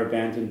 Over there,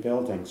 abandoned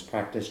buildings.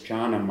 Practice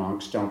jhana,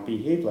 monks. Don't be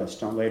heedless.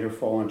 Don't later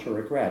fall into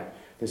regret.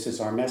 This is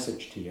our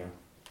message to you.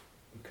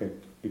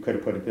 We could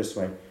have put it this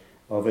way.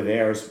 Over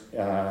there is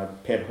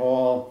Pitt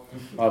Hall.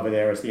 Over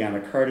there is the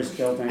Anna Curtis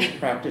building.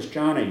 Practice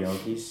jhana,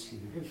 yogis.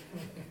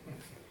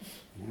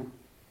 Yeah.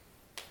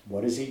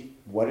 What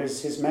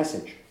is his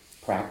message?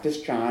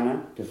 Practice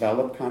jhana,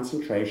 develop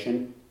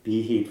concentration,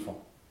 be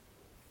heedful.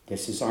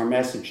 This is our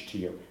message to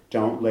you.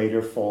 Don't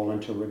later fall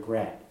into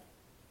regret.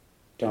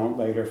 Don't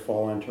later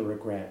fall into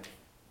regret.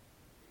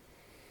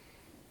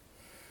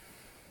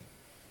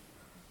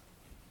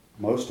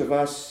 Most of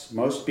us,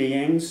 most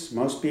beings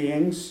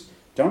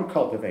don't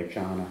cultivate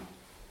jhana.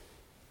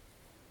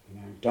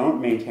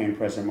 Don't maintain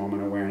present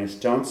moment awareness.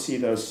 Don't see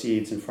those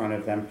seeds in front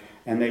of them,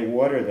 and they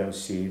water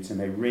those seeds, and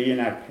they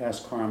reenact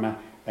past karma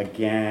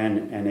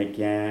again and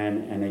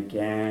again and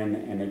again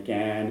and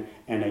again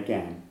and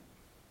again.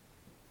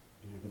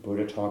 The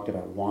Buddha talked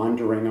about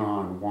wandering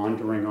on,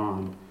 wandering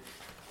on.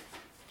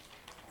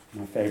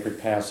 My favorite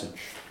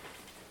passage.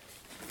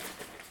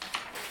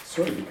 It's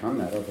sort of become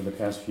that over the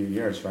past few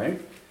years,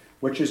 right?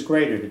 Which is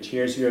greater, the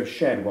tears you have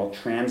shed while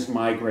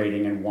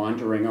transmigrating and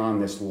wandering on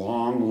this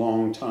long,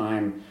 long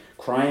time,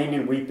 crying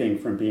and weeping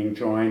from being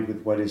joined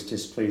with what is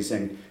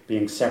displeasing,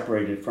 being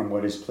separated from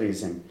what is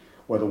pleasing,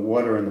 or the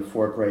water in the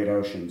four great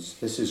oceans.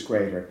 This is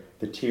greater,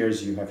 the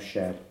tears you have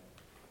shed.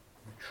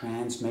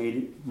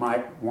 Transmigrating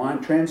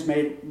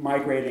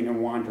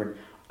and wandering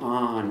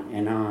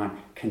on,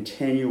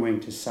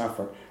 continuing to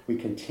suffer. We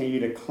continue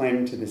to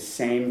cling to the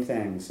same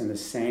things in the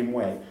same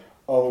way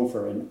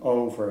over and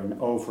over and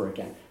over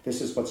again. This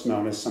is what's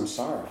known as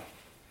samsara,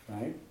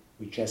 right?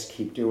 We just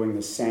keep doing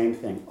the same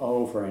thing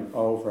over and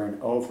over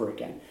and over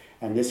again.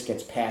 And this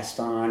gets passed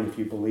on, if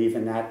you believe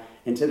in that,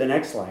 into the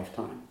next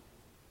lifetime.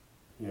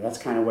 That's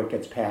kind of what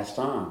gets passed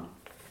on.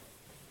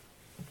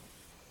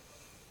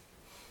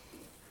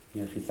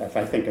 If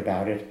I think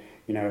about it,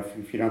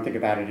 if you don't think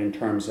about it in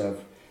terms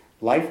of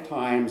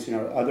lifetimes,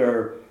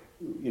 other,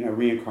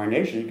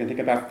 reincarnation, you can think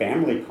about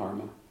family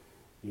karma.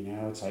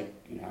 It's like,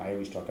 I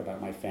always talk about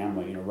my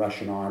family,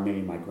 Russian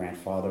army. My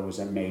grandfather was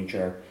a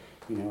major,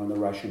 in the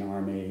Russian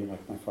army.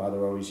 Like my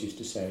father always used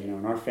to say,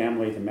 in our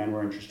family, the men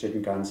were interested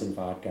in guns and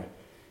vodka.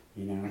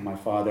 My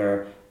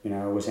father,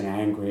 was an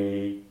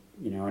angry,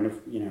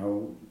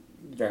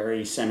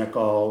 very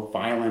cynical,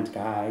 violent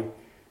guy.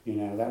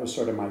 That was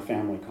sort of my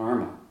family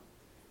karma.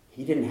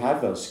 He didn't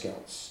have those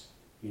skills.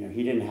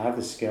 He didn't have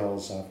the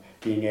skills of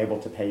being able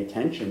to pay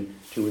attention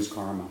to his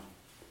karma.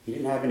 He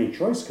didn't have any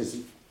choice because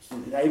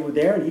they were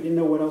there and he didn't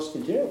know what else to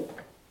do.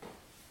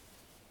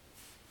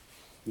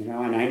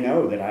 And I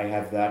know that I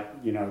have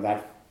that,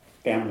 that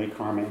family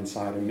karma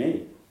inside of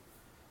me.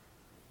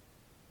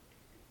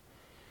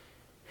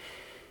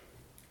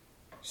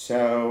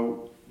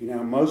 So,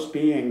 most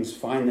beings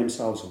find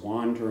themselves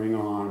wandering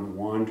on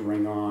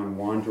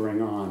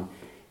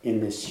in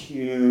this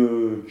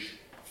huge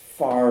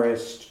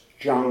forest,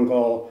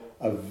 jungle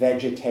of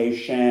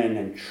vegetation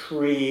and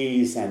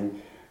trees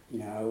and,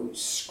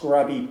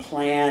 scrubby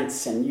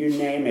plants and you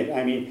name it.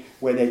 I mean,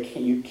 where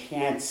you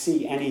can't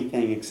see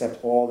anything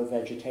except all the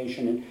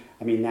vegetation.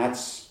 And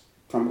that's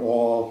from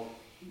all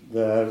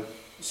the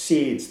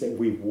seeds that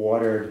we've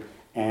watered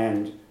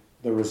and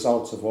the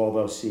results of all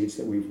those seeds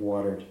that we've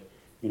watered.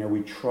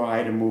 We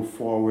try to move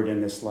forward in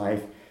this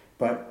life,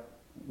 but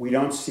we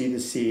don't see the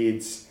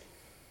seeds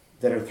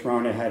that are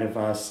thrown ahead of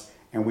us,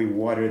 and we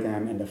water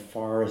them, and the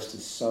forest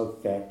is so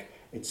thick.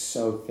 It's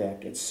so thick.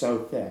 It's so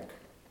thick.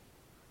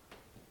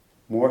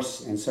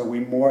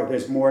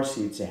 There's more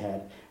seeds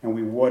ahead, and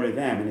we water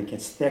them, and it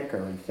gets thicker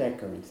and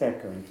thicker and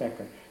thicker and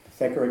thicker. The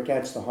thicker it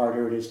gets, the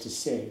harder it is to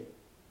see.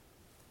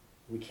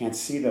 We can't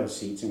see those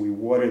seeds, and we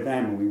water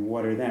them, and we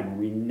water them, and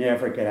we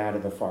never get out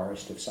of the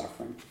forest of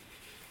suffering.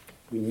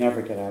 We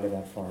never get out of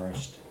that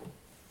forest.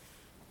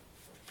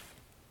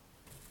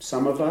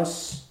 Some of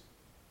us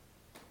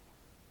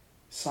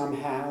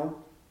somehow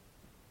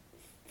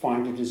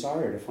find a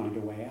desire to find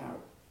a way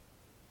out.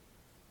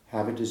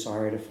 Have a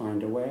desire to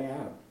find a way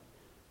out.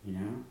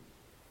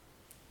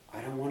 I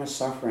don't want to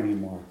suffer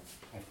anymore.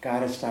 I've got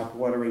to stop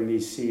watering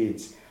these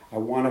seeds. I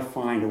want to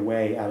find a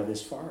way out of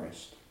this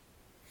forest.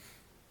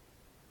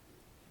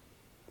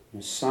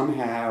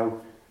 Somehow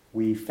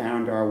we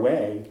found our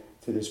way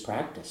to this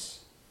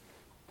practice.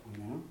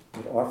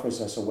 It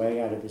offers us a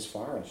way out of this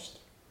forest.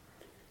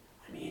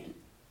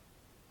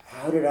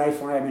 How did I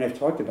find, I've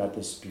talked about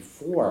this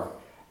before.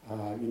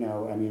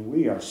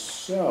 We are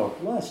so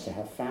blessed to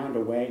have found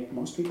a way.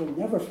 Most people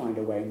never find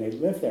a way, and they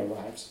live their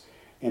lives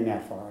in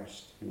that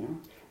forest,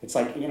 It's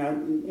like,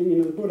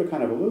 the Buddha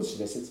kind of alludes to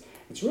this.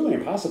 It's really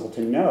impossible to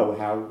know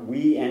how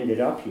we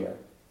ended up here,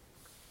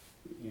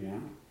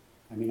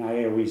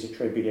 I always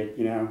attribute it,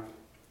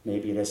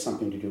 maybe it has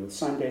something to do with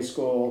Sunday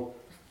school,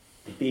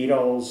 the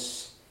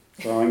Beatles,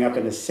 growing up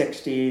in the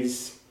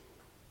 60s,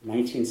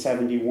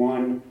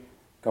 1971,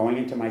 going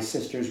into my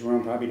sister's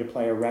room probably to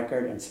play a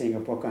record and seeing a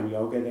book on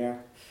yoga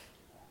there.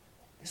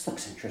 This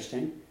looks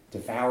interesting.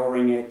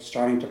 Devouring it,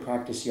 starting to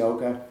practice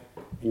yoga.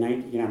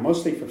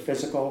 Mostly for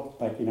physical,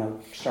 but,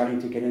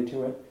 starting to get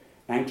into it.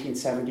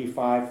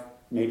 1975,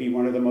 maybe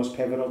one of the most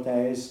pivotal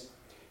days.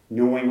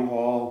 Newing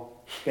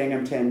Hall,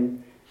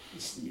 Binghamton,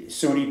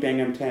 SUNY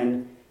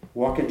Binghamton,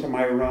 walk into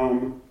my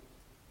room,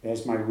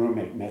 there's my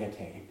roommate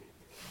meditating.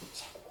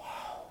 It's like,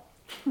 wow.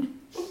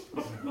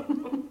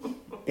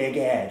 Big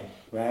Ed,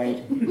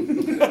 right?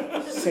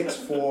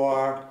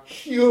 6'4",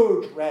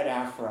 huge red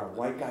afro,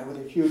 white guy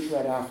with a huge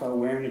red afro,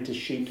 wearing a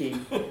dashiki,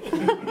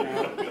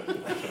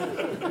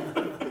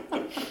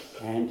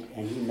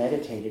 And he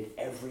meditated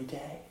every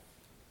day.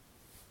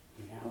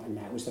 And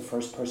that was the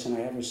first person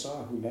I ever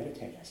saw who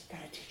meditated. I said, you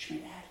gotta teach me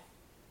that.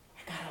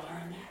 I gotta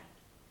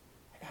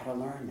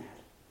learn that.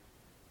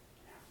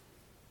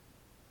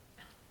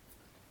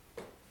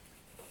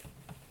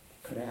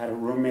 Could have had a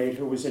roommate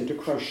who was into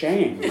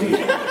crocheting.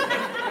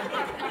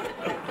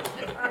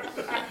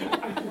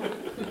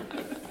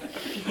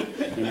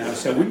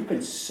 So we've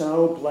been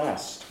so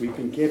blessed. We've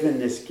been given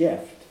this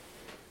gift,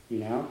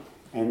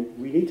 and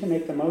we need to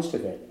make the most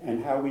of it.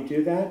 And how we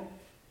do that?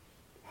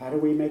 How do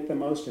we make the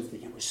most of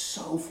it? We're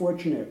so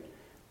fortunate.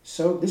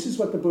 So this is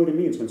what the Buddha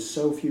means when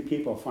so few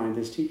people find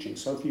this teaching.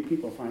 So few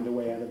people find a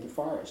way out of the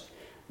forest.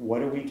 What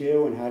do we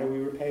do and how do we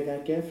repay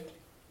that gift?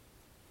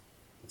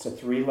 It's a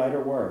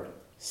 3-letter word.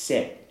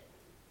 Sit.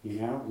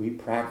 We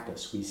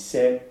practice. We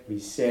sit, we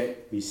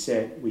sit, we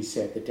sit, we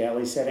sit. The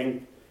daily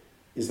sitting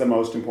is the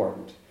most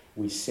important.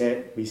 We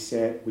sit, we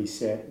sit, we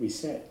sit, we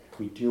sit.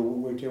 We do what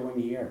we're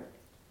doing here.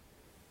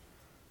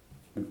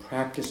 We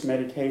practice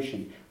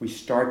meditation. We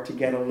start to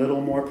get a little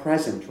more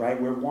present,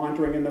 right? We're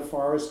wandering in the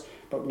forest,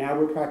 but now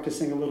we're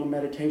practicing a little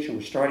meditation.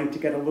 We're starting to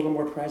get a little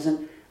more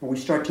present, and we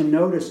start to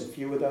notice a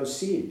few of those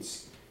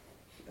seeds.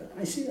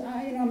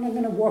 I'm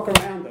going to walk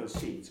around those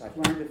seeds. I've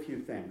learned a few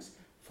things.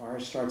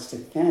 Forest starts to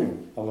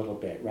thin a little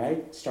bit, right?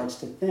 It starts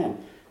to thin.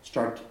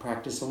 Start to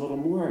practice a little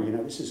more.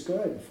 This is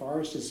good. The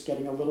forest is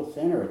getting a little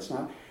thinner. It's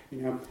not,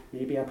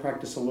 maybe I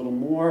practice a little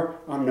more.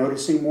 I'm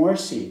noticing more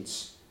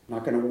seeds. I'm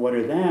not going to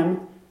water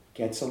them.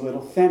 Gets a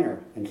little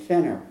thinner and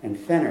thinner and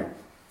thinner.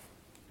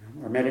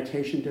 Our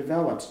meditation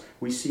develops.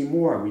 We see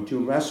more. We do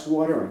less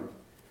watering.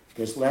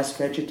 There's less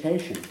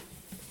vegetation.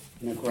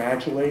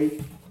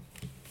 Gradually,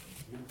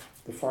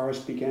 the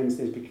forest begin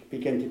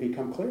to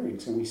become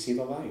clearings, and we see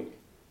the light.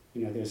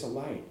 There's a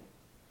light.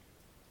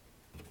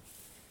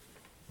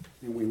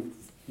 And we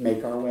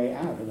make our way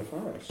out of the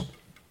forest,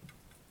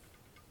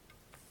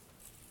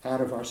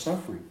 out of our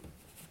suffering.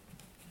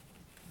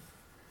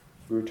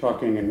 We were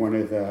talking in one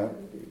of the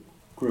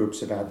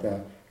groups about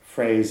the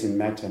phrase in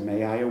metta,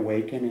 may I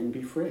awaken and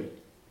be free.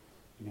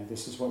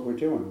 This is what we're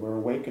doing. We're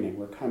awakening.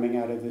 We're coming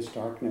out of this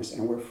darkness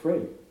and we're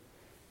free.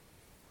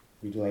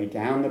 We lay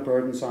down the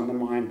burdens on the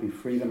mind. We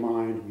free the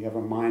mind. We have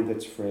a mind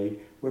that's free.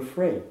 We're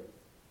free.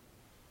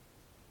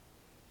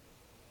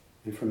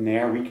 And from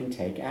there we can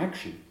take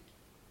action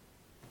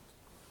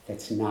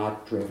that's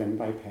not driven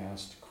by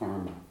past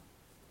karma.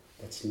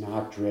 That's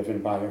not driven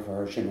by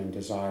aversion and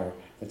desire.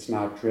 That's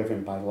not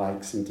driven by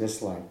likes and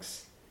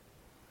dislikes.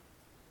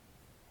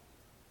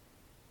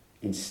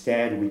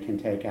 Instead, we can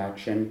take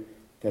action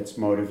that's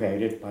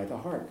motivated by the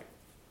heart,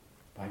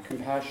 by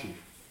compassion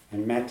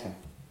and metta.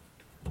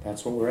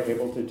 That's what we're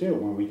able to do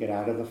when we get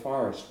out of the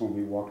forest, when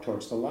we walk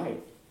towards the light.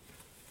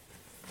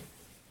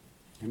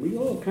 And we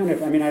all kind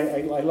of,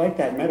 I like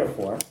that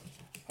metaphor,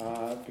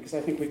 because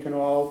I think we can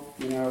all,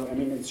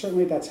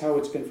 certainly that's how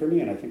it's been for me,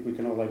 and I think we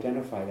can all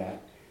identify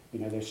that.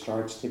 There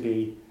starts to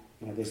be,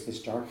 there's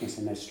this darkness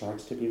and there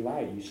starts to be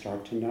light. You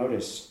start to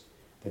notice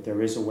that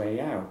there is a way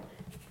out.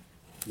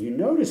 You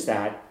notice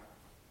that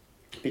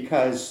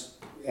because,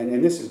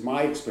 and this is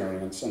my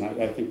experience, and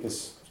I think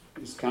this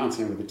is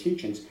consonant with the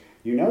teachings,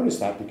 you notice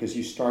that because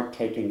you start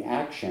taking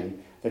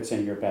action that's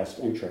in your best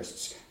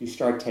interests. You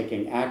start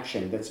taking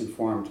action that's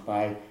informed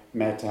by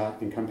metta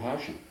and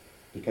compassion.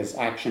 Because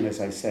action,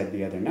 as I said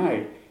the other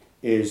night,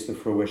 is the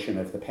fruition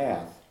of the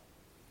path.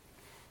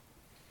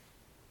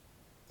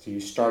 So you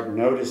start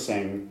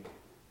noticing,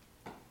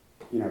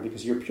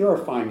 because you're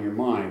purifying your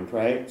mind,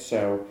 right?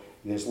 So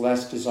there's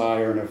less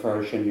desire and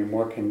aversion, you're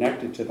more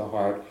connected to the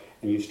heart,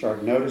 and you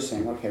start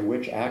noticing, okay,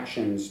 which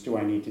actions do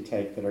I need to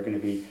take that are going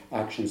to be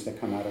actions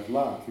that come out of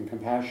love and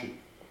compassion?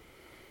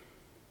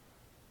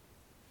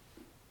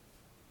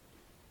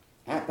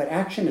 But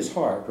action is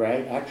hard,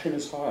 right? Action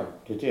is hard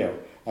to do.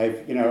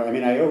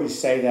 I always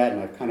say that,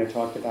 and I've kind of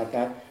talked about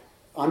that.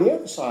 On the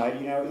other side,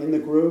 in the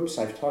groups,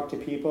 I've talked to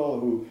people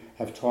who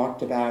have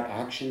talked about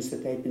actions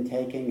that they've been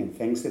taking and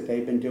things that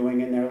they've been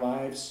doing in their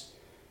lives,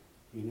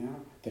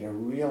 that are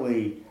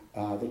really,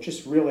 that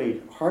just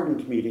really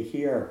heartened me to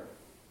hear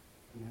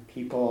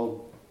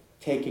people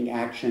taking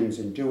actions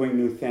and doing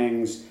new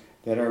things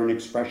that are an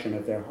expression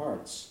of their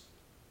hearts.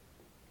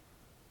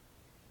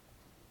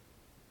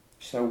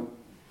 So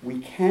we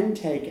can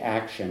take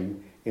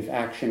action if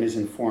action is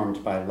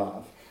informed by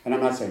love. And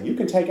I'm not saying you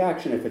can take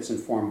action if it's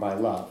informed by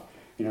love.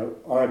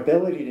 Our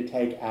ability to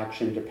take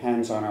action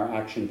depends on our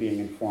action being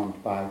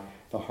informed by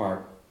the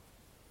heart.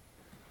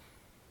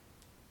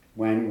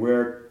 When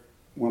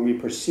we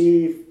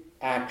perceive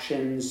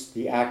actions,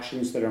 the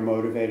actions that are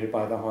motivated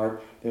by the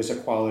heart, there's a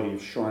quality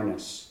of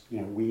sureness.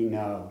 We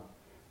know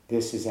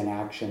this is an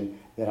action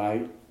that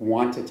I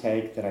want to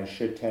take, that I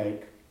should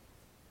take.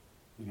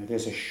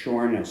 There's a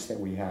sureness that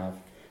we have.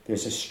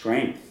 There's a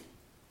strength.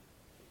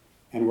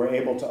 And we're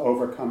able to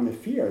overcome the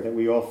fear that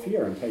we all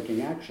fear in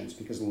taking actions,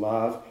 because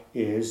love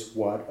is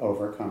what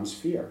overcomes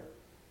fear.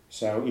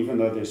 So even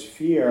though there's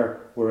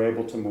fear, we're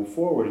able to move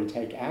forward and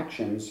take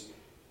actions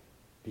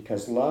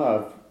because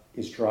love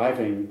is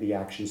driving the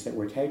actions that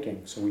we're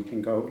taking. So we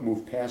can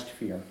move past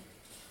fear.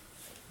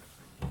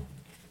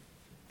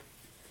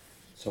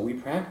 So we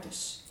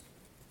practice.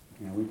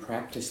 We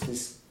practice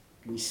this.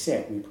 We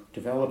sit. We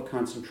develop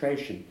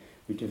concentration.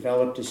 We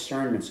develop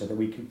discernment so that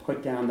we can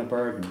put down the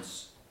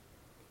burdens.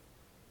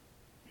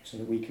 So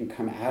that we can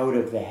come out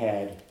of the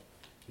head,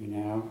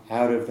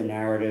 out of the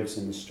narratives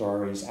and the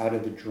stories, out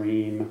of the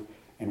dream,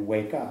 and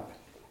wake up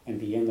and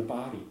be in the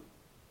body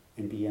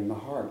and be in the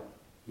heart.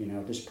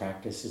 This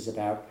practice is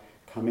about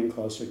coming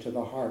closer to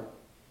the heart,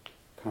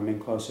 coming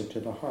closer to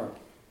the heart.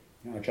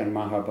 Ajahn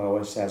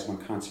Mahaboa says when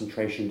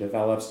concentration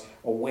develops,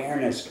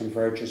 awareness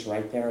converges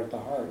right there at the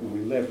heart, and we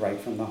live right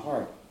from the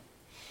heart.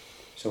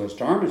 So as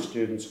Dharma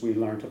students, we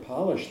learn to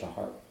polish the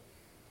heart,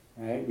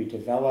 right? We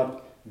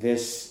develop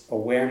this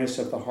awareness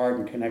of the heart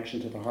and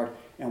connection to the heart,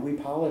 and we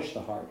polish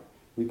the heart.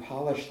 We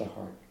polish the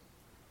heart.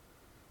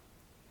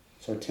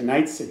 So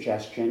tonight's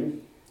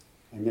suggestion,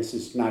 and this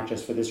is not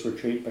just for this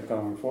retreat, but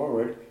going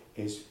forward,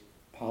 is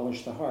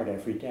polish the heart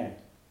every day.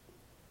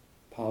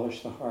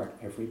 Polish the heart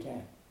every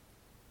day.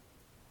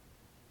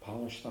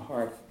 Polish the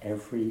heart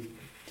every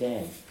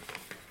day.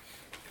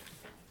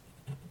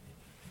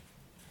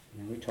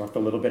 We talked a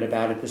little bit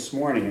about it this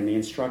morning in the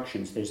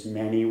instructions. There's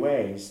many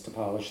ways to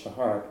polish the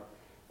heart.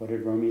 What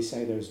did Rumi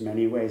say? There's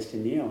many ways to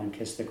kneel and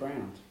kiss the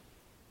ground.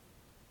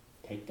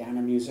 Take down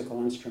a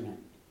musical instrument.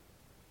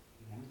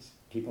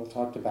 People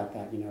talked about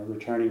that,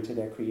 returning to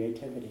their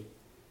creativity.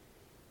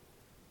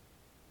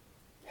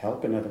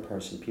 Help another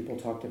person. People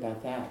talked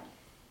about that.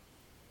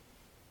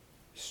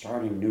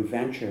 Starting new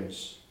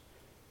ventures.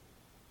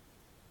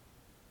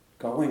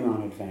 Going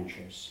on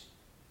adventures.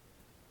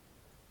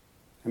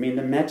 The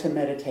metta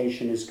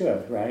meditation is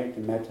good, right?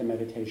 The metta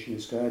meditation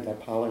is good.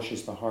 That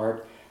polishes the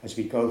heart. As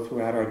we go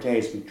throughout our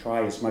days, we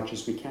try as much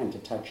as we can to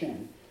touch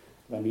in.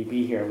 Let me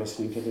be here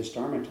listening to this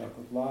Dharma talk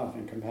with love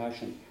and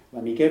compassion.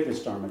 Let me give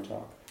this Dharma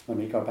talk. Let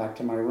me go back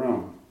to my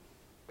room.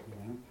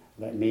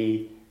 Let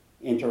me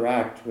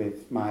interact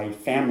with my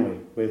family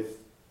with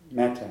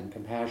metta and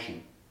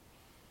compassion.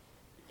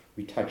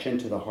 We touch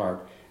into the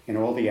heart in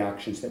all the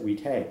actions that we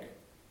take.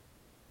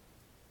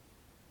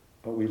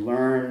 But we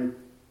learn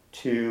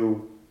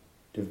to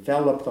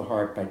develop the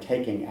heart by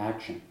taking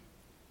action.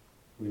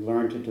 We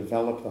learn to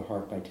develop the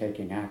heart by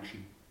taking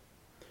action.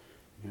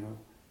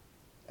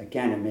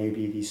 Again, it may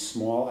be these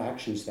small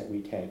actions that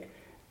we take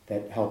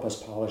that help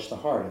us polish the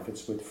heart. If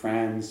it's with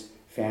friends,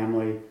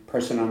 family,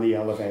 person on the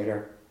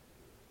elevator,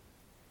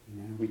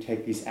 we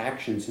take these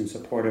actions in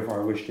support of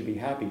our wish to be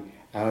happy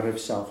out of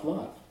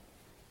self-love,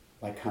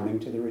 like coming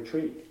to the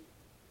retreat,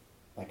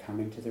 I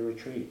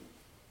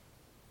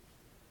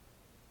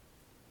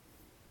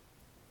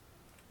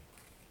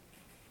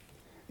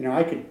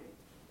could,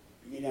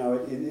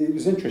 it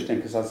was interesting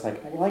because I was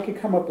like, well, I could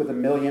come up with a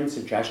million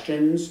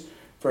suggestions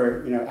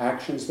for,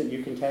 actions that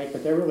you can take,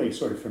 but they're really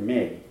sort of for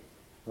me,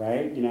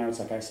 right? It's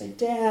like I say,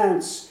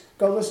 dance,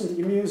 go listen to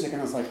your music.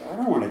 And I was like, I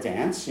don't want to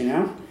dance,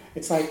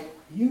 It's like,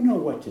 you know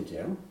what to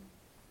do.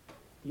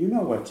 You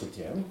know what to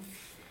do.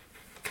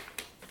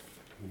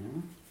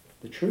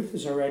 The truth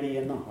is already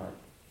in the heart.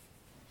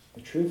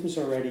 The truth is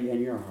already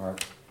in your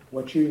heart.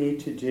 What you need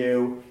to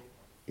do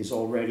is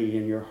already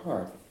in your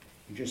heart.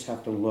 You just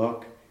have to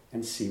look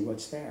and see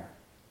what's there.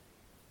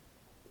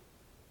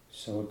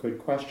 So a good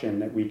question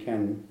that we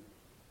can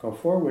go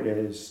forward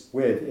is,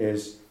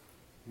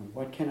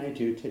 what can I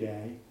do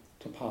today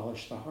to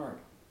polish the heart?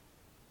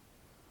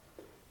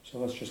 So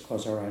let's just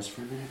close our eyes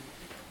for a minute.